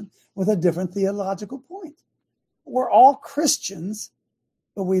sermon with a different theological point. We're all Christians,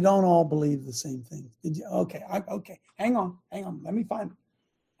 but we don't all believe the same thing. Did you? Okay. Hang on. Let me find it.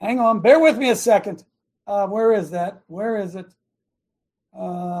 Hang on. Bear with me a second. Where is that? Where is it?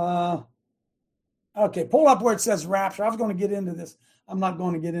 Okay. Pull up where it says rapture. I was going to get into this. I'm not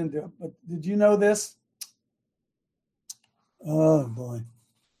going to get into it. But did you know this? Oh boy.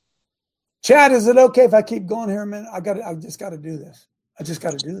 Chad, is it okay if I keep going here a minute? I just got to do this.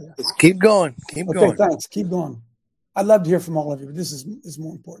 Keep going. Okay, thanks. Keep going. I'd love to hear from all of you, but this is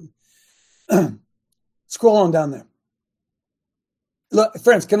more important. Scroll on down there. Look,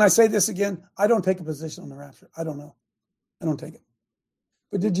 friends, can I say this again? I don't take a position on the rapture. I don't know. I don't take it.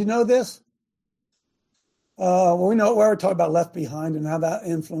 But did you know this? We already talked about Left Behind and how that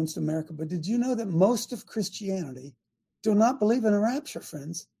influenced America. But did you know that most of Christianity do not believe in a rapture,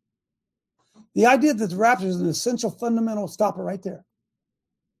 friends? The idea that the rapture is an essential, fundamental, stop it right there.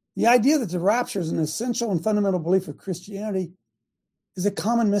 The idea that the rapture is an essential and fundamental belief of Christianity is a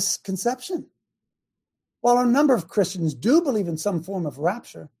common misconception. While a number of Christians do believe in some form of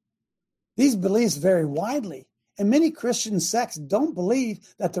rapture, these beliefs vary widely, and many Christian sects don't believe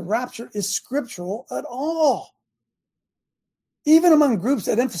that the rapture is scriptural at all. Even among groups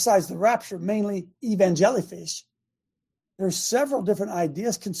that emphasize the rapture, mainly evangelifish, there are several different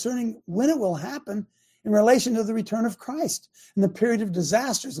ideas concerning when it will happen in relation to the return of Christ and the period of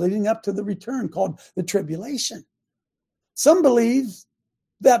disasters leading up to the return called the tribulation. Some believe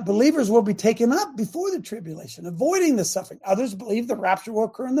that believers will be taken up before the tribulation, avoiding the suffering. Others believe the rapture will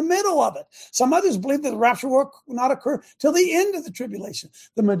occur in the middle of it. Some others believe that the rapture will not occur till the end of the tribulation.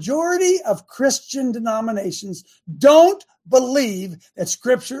 The majority of Christian denominations don't believe that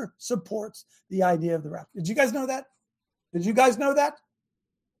Scripture supports the idea of the rapture. Did you guys know that?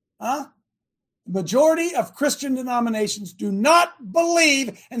 Huh? The majority of Christian denominations do not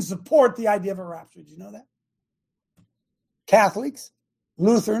believe and support the idea of a rapture. Did you know that? Catholics,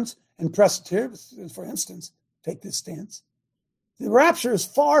 Lutherans, and Presbyterians, for instance, take this stance. The rapture is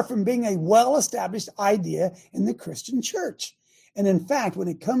far from being a well-established idea in the Christian church. And in fact, when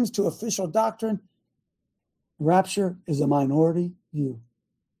it comes to official doctrine, rapture is a minority view.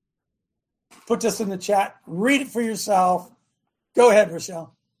 Put this in the chat. Read it for yourself. Go ahead,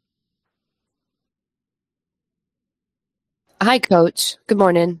 Rochelle. Hi, Coach. Good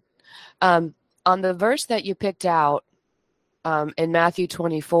morning. On the verse that you picked out in Matthew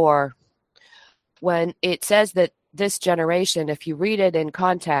 24, when it says that this generation, if you read it in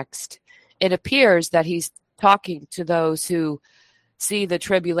context, it appears that he's talking to those who see the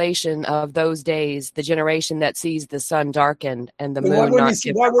tribulation of those days, the generation that sees the sun darkened and the moon not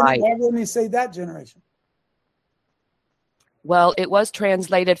give light. Why wouldn't he say that generation? Well, it was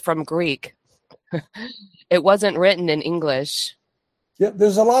translated from Greek. It wasn't written in English. Yeah,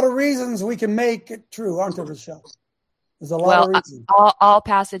 there's a lot of reasons we can make it true, aren't there, Rochelle? There's a lot of reasons. All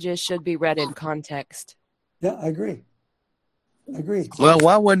passages should be read in context. Yeah, I agree. Well,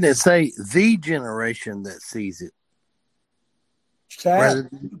 why wouldn't it say the generation that sees it?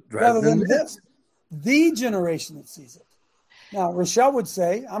 rather than this. The generation that sees it. Now, Rochelle would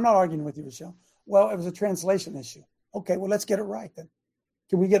say, I'm not arguing with you, Rochelle. Well, it was a translation issue. Okay, well, let's get it right then.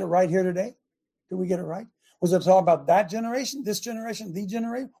 Can we get it right here today? Did we get it right? Was it talking about that generation, this generation, the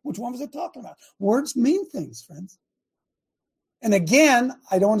generation? Which one was it talking about? Words mean things, friends. And again,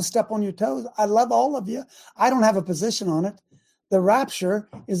 I don't want to step on your toes. I love all of you. I don't have a position on it. The rapture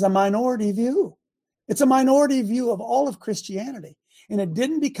is a minority view. It's a minority view of all of Christianity. And it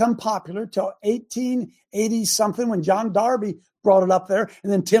didn't become popular till 1880 something when John Darby brought it up there.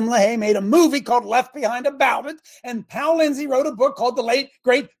 And then Tim LaHaye made a movie called Left Behind about it. And Hal Lindsey wrote a book called The Late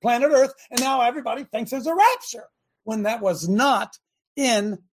Great Planet Earth. And now everybody thinks there's a rapture when that was not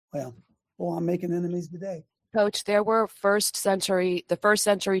in, well, I'm making enemies today. Coach, there were the first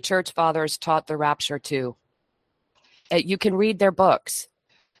century church fathers taught the rapture too. You can read their books.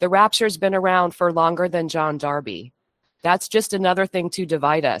 The rapture's been around for longer than John Darby. That's just another thing to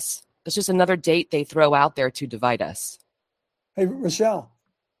divide us. It's just another date they throw out there to divide us. Hey, Rochelle,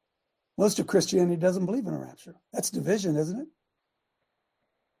 most of Christianity doesn't believe in a rapture. That's division, isn't it?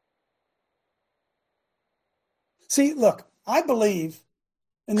 See, look, I believe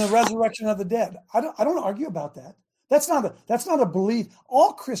in the resurrection of the dead. I don't argue about that. That's not a belief.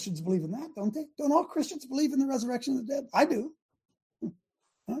 All Christians believe in that, don't they? Don't all Christians believe in the resurrection of the dead? I do.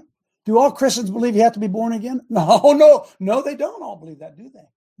 Huh? Do all Christians believe you have to be born again? No, they don't all believe that, do they?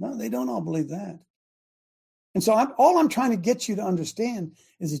 No, they don't all believe that. And so all I'm trying to get you to understand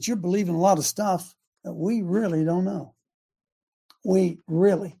is that you're believing a lot of stuff that we really don't know. We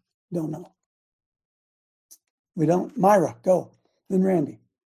really don't know. We don't. Myra, go. Then Randy.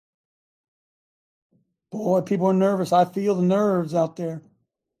 Boy, people are nervous. I feel the nerves out there.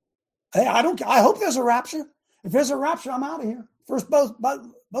 Hey, I hope there's a rapture. If there's a rapture, I'm out of here. First boat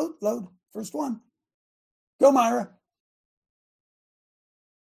load. First one. Go, Myra.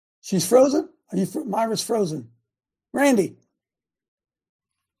 She's frozen? Myra's frozen. Randy.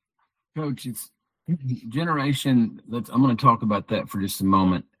 Coach, it's generation. I'm going to talk about that for just a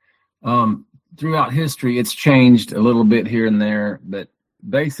moment. Throughout history, it's changed a little bit here and there, but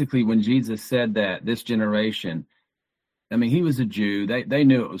basically when Jesus said that, this generation, I mean, he was a Jew. They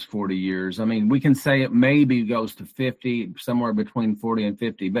knew it was 40 years. I mean, we can say it maybe goes to 50, somewhere between 40 and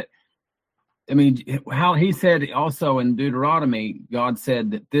 50. But, I mean, how he said also in Deuteronomy, God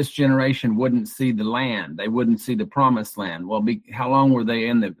said that this generation wouldn't see the land. They wouldn't see the promised land. Well, how long were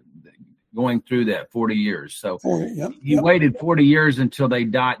they going through that? 40 years. So he waited 40 years until they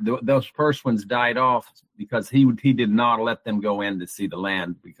died. Those first ones died off because he did not let them go in to see the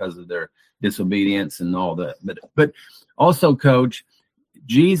land because of their disobedience and all that. But also, Coach,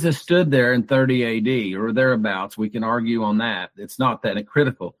 Jesus stood there in 30 AD or thereabouts. We can argue on that. It's not that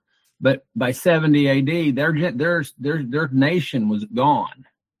critical. But by 70 AD, their nation was gone.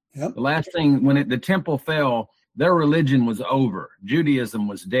 Yep. The last thing, when the temple fell, their religion was over. Judaism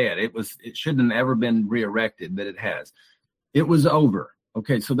was dead. It shouldn't have ever been re-erected, but it has. It was over.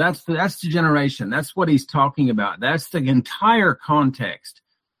 Okay, so that's the generation. That's what he's talking about. That's the entire context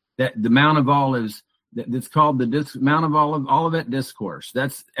that the Mount of Olives, that's called the Mount of Olivet Discourse.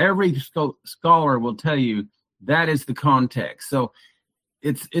 That's every scholar will tell you that is the context. So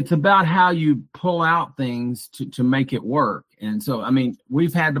it's about how you pull out things to make it work. And so, I mean,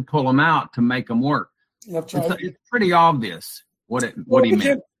 we've had to pull them out to make them work. It's pretty obvious what he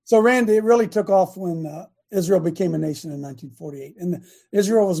meant. So, Randy, it really took off when Israel became a nation in 1948. And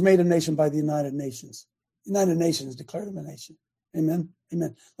Israel was made a nation by the United Nations. The United Nations declared them a nation. Amen.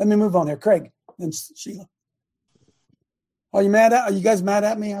 Amen. Let me move on here. Craig, then Sheila. Are you guys mad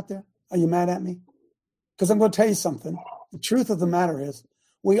at me out there? Are you mad at me? Because I'm going to tell you something. The truth of the matter is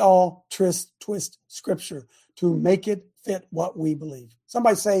we all twist Scripture to make it fit what we believe.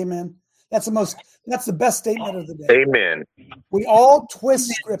 Somebody say amen. That's the best statement of the day. Amen. We all twist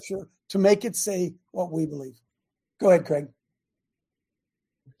Scripture to make it say what we believe. Go ahead, Craig.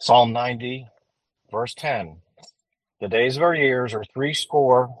 Psalm 90, verse 10. The days of our years are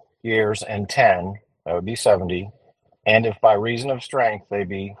 80 years and 10, that would be 70. And if by reason of strength they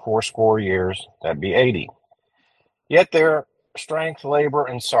be 80 years, that'd be 80. Yet their strength, labor,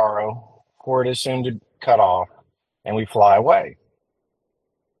 and sorrow, for it is soon to cut off, and we fly away.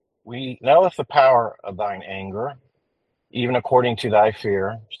 We knoweth the power of thine anger, even according to thy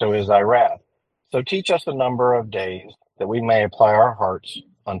fear, so is thy wrath. So teach us the number of days, that we may apply our hearts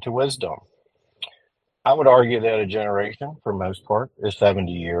unto wisdom. I would argue that a generation, for most part, is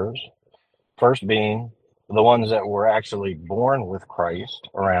 70 years. First being the ones that were actually born with Christ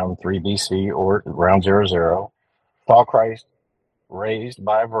around 3 BC or around 00, saw Christ raised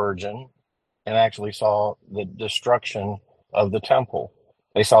by a virgin, and actually saw the destruction of the temple.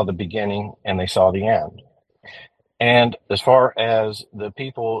 They saw the beginning and they saw the end. And as far as the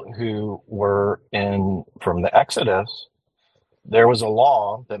people who were from the Exodus, there was a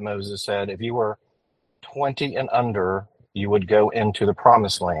law that Moses said if you were 20 and under, you would go into the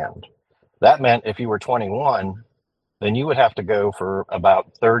promised land. That meant if you were 21, then you would have to go for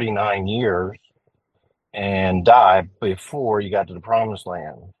about 39 years and die before you got to the promised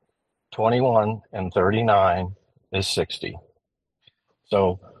land. 21 and 39 is 60.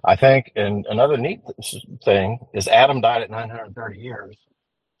 So I think, and another neat thing is Adam died at 930 years,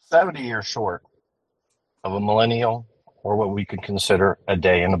 70 years short of a millennial or what we could consider a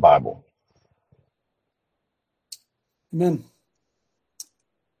day in the Bible. Amen.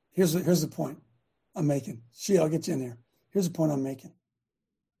 Here's the point I'm making. Sheila, I'll get you in there. Here's the point I'm making.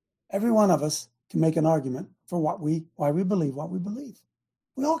 Every one of us can make an argument for why we believe what we believe.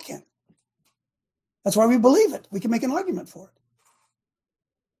 We all can. That's why we believe it. We can make an argument for it.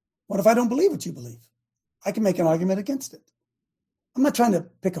 What if I don't believe what you believe? I can make an argument against it. I'm not trying to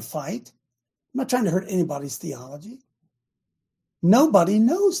pick a fight. I'm not trying to hurt anybody's theology. Nobody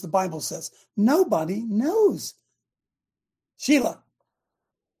knows, the Bible says. Nobody knows. Sheila.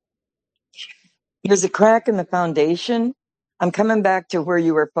 There's a crack in the foundation. I'm coming back to where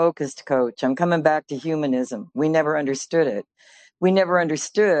you were focused, Coach. I'm coming back to humanism. We never understood it. We never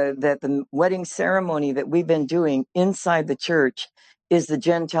understood that the wedding ceremony that we've been doing inside the church is the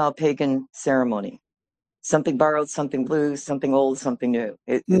Gentile pagan ceremony. Something borrowed, something blue, something old, something new.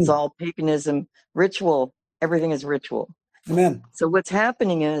 It's all paganism, ritual. Everything is ritual. Amen. So what's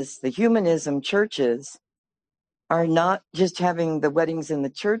happening is the humanism churches are not just having the weddings in the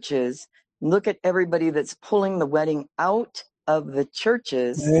churches. Look at everybody that's pulling the wedding out of the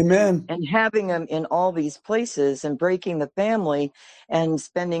churches. Amen. And having them in all these places and breaking the family and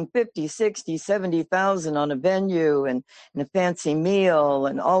spending 50, 60, 70,000 on a venue and a fancy meal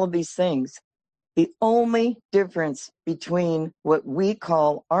and all of these things. The only difference between what we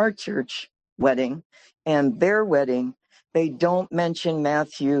call our church wedding and their wedding, they don't mention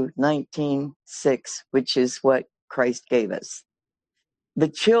Matthew 19:6, which is what Christ gave us. The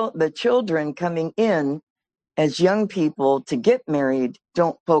children coming in as young people to get married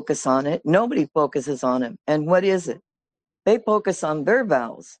don't focus on it. Nobody focuses on it. And what is it? They focus on their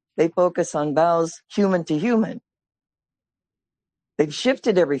vows. They focus on vows human to human. They've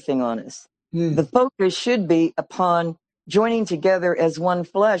shifted everything on us. The focus should be upon joining together as one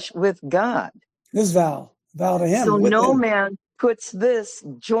flesh with God. This vow to him. So no man puts this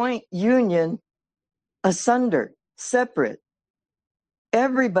joint union asunder, separate.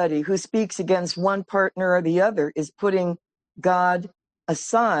 Everybody who speaks against one partner or the other is putting God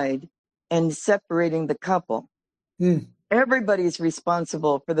aside and separating the couple. Everybody's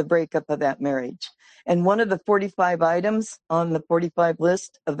responsible for the breakup of that marriage. And one of the 45 items on the 45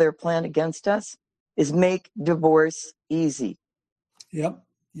 list of their plan against us is make divorce easy. Yep.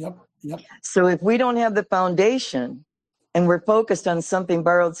 So if we don't have the foundation and we're focused on something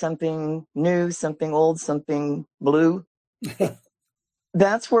borrowed, something new, something old, something blue,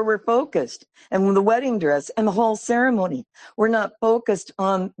 that's where we're focused. And with the wedding dress and the whole ceremony, we're not focused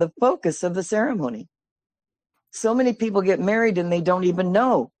on the focus of the ceremony. So many people get married and they don't even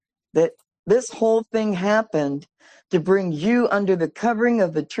know that this whole thing happened to bring you under the covering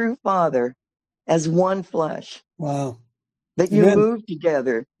of the true Father as one flesh. Wow. That you move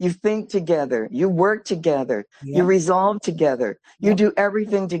together, you think together, you work together, you resolve together, you do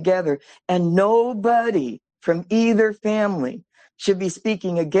everything together. And nobody from either family should be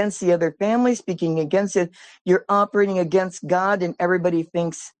speaking against the other family, speaking against it. You're operating against God, and everybody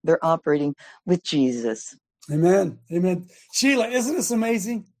thinks they're operating with Jesus. Amen. Sheila, isn't this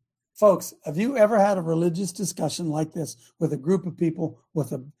amazing? Folks, have you ever had a religious discussion like this with a group of people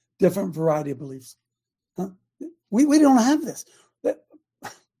with a different variety of beliefs? Huh? We don't have this.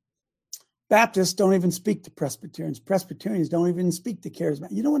 Baptists don't even speak to Presbyterians. Presbyterians don't even speak to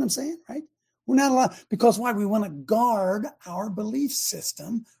Charismatics. You know what I'm saying, right? We're not allowed, because why? We want to guard our belief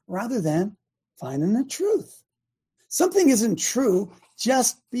system rather than finding the truth. Something isn't true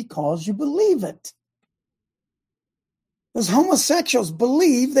just because you believe it. Those homosexuals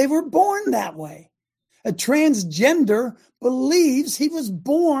believe they were born that way. A transgender believes he was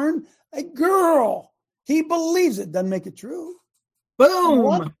born a girl. He believes it. Doesn't make it true.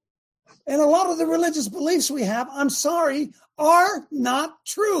 Boom. And a lot of the religious beliefs we have, I'm sorry, are not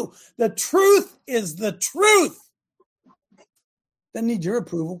true. The truth is the truth. Doesn't need your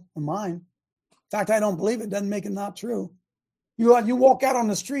approval or mine. In fact, I don't believe it. Doesn't make it not true. You walk out on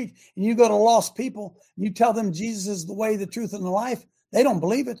the street and you go to lost people and you tell them Jesus is the way, the truth, and the life. They don't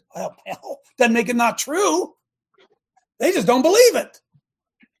believe it. Well, hell, doesn't make it not true. They just don't believe it.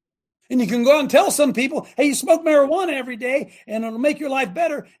 And you can go and tell some people, hey, you smoke marijuana every day and it'll make your life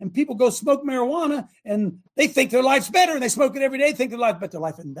better. And people go smoke marijuana and they think their life's better and they smoke it every day, think their life, but their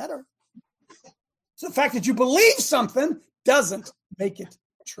life isn't better. So the fact that you believe something doesn't make it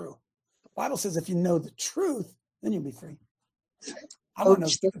true. The Bible says if you know the truth, then you'll be free. All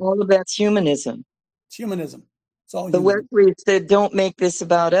of that's humanism. It's humanism. It's all The humanism. Wesley said, don't make this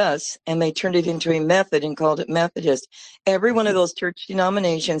about us. And they turned it into a method and called it Methodist. Every one of those church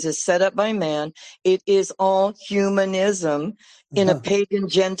denominations is set up by man. It is all humanism in a pagan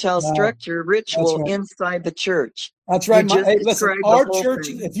Gentile structure, ritual inside the church. That's right. Hey, listen, described the our whole church,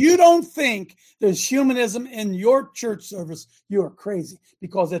 thing. if you don't think there's humanism in your church service, you are crazy,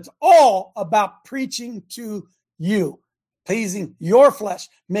 because it's all about preaching to you, pleasing your flesh,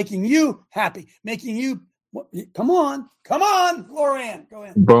 making you happy, making you, come on, Lorianne, go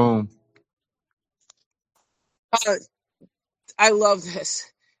ahead. Boom. I love this.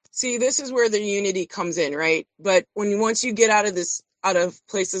 See, this is where the unity comes in, right? But once you get out of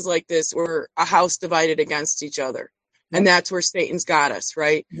places like this, we're a house divided against each other. And that's where Satan's got us,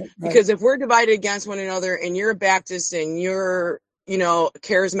 right? Because if we're divided against one another and you're a Baptist and you're,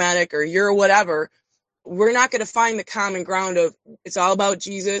 charismatic or you're whatever, we're not going to find the common ground of it's all about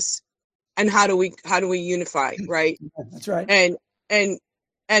Jesus and how do we unify, right? That's right.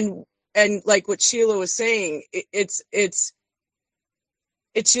 And like what Sheila was saying, it's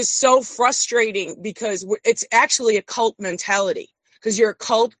just so frustrating because it's actually a cult mentality, because you're a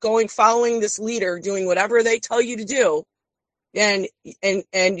cult following this leader, doing whatever they tell you to do. And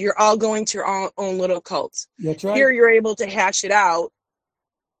you're all going to your own little cults. That's right. Here you're able to hash it out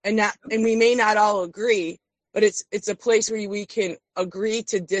and we may not all agree, but it's a place where we can agree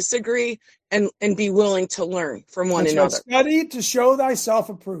to disagree and be willing to learn from one another. Study to show thyself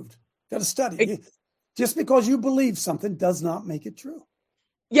approved. Got to study. Just because you believe something does not make it true.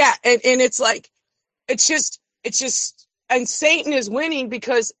 Yeah, and it's like, it's just, and Satan is winning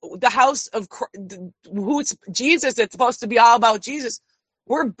because the house of who's Jesus, it's supposed to be all about Jesus.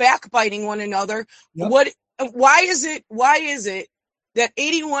 We're backbiting one another. Yep. Why is it that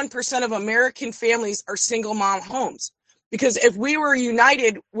 81% of American families are single mom homes? Because if we were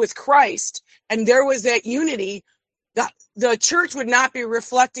united with Christ and there was that unity, the church would not be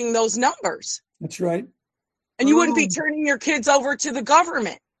reflecting those numbers. That's right. And you wouldn't be turning your kids over to the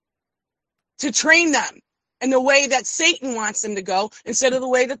government to train them in the way that Satan wants them to go instead of the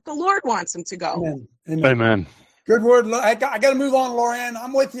way that the Lord wants them to go. Amen. Good word. I got to move on, Lorianne.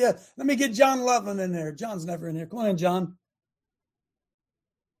 I'm with you. Let me get John Loveland in there. John's never in here. Come on in, John.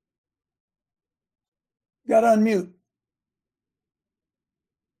 Got to unmute.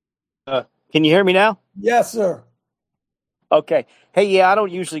 Can you hear me now? Yes, sir. Okay. Hey, yeah, I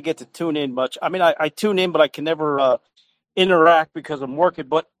don't usually get to tune in much. I mean, I tune in, but I can never interact because I'm working.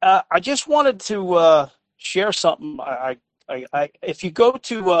 But I just wanted to share something. If you go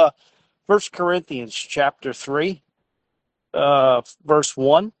to 1 Corinthians chapter 3, verse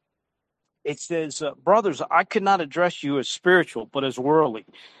 1, it says, brothers, I could not address you as spiritual, but as worldly,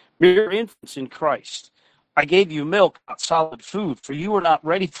 mere infants in Christ. I gave you milk, not solid food, for you were not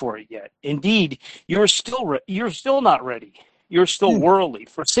ready for it yet. Indeed, you're still not ready. You're still worldly.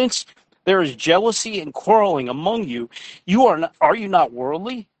 For since there is jealousy and quarreling among you, are you not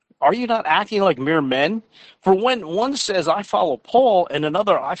worldly? Are you not acting like mere men? For when one says, I follow Paul, and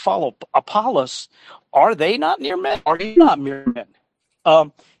another, I follow Apollos, are they not mere men? Are you not mere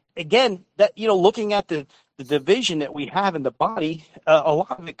men? Again, that looking at the division that we have in the body, a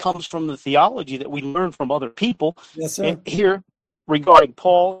lot of it comes from the theology that we learn from other people. Yes, sir. And here, regarding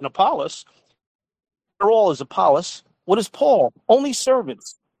Paul and Apollos, they're all as Apollos. What is Paul? Only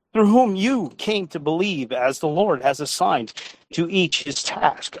servants, through whom you came to believe, as the Lord has assigned to each his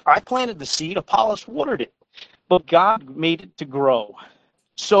task. I planted the seed, Apollos watered it, but God made it to grow.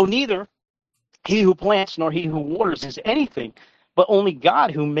 So neither he who plants nor he who waters is anything, but only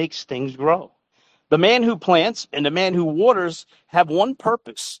God who makes things grow. The man who plants and the man who waters have one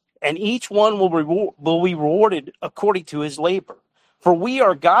purpose, and each one will be rewarded according to his labor. For we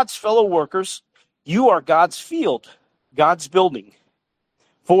are God's fellow workers. You are God's field, God's building.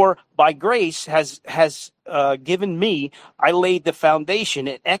 For by grace has given me, I laid the foundation,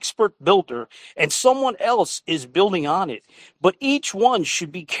 an expert builder, and someone else is building on it. But each one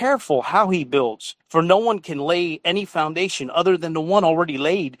should be careful how he builds, for no one can lay any foundation other than the one already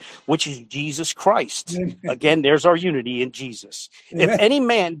laid, which is Jesus Christ. Again, there's our unity in Jesus. If any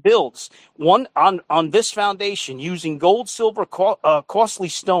man builds one on this foundation using gold, silver, costly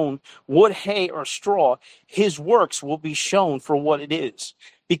stone, wood, hay, or straw, his works will be shown for what it is,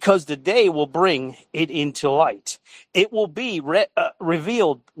 because the day will bring it into light. It will be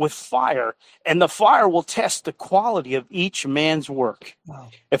revealed with fire, and the fire will test the quality of each man's work. Wow.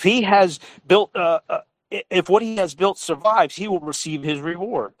 If he has built, if what he has built survives, he will receive his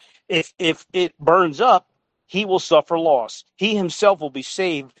reward. If it burns up, he will suffer loss. He himself will be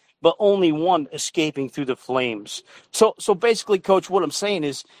saved, but only one escaping through the flames. So basically, Coach, what I'm saying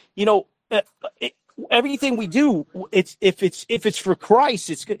is, everything we do, if it's for Christ,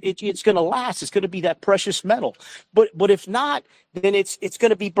 it's going to last. It's going to be that precious metal. But if not, then it's going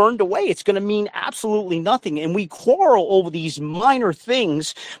to be burned away. It's going to mean absolutely nothing. And we quarrel over these minor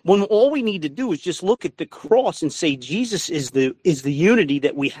things when all we need to do is just look at the cross and say Jesus is the unity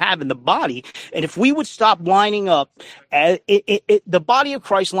that we have in the body. And if we would stop lining up, the body of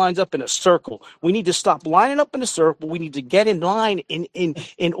Christ lines up in a circle. We need to stop lining up in a circle. We need to get in line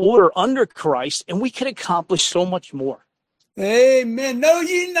in order under Christ, and we can accomplish so much more. Amen. Know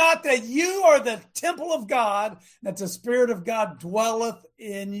ye not that you are the temple of God, that the Spirit of God dwelleth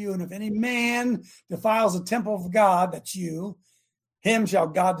in you? And if any man defiles the temple of God, that's you, him shall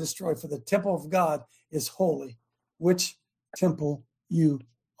God destroy, for the temple of God is holy, which temple you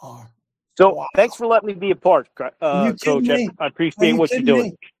are. So wow. Thanks for letting me be a part, Coach. I appreciate what you're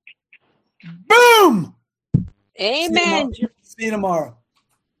doing. Boom! Amen. See you tomorrow.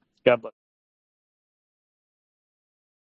 God bless.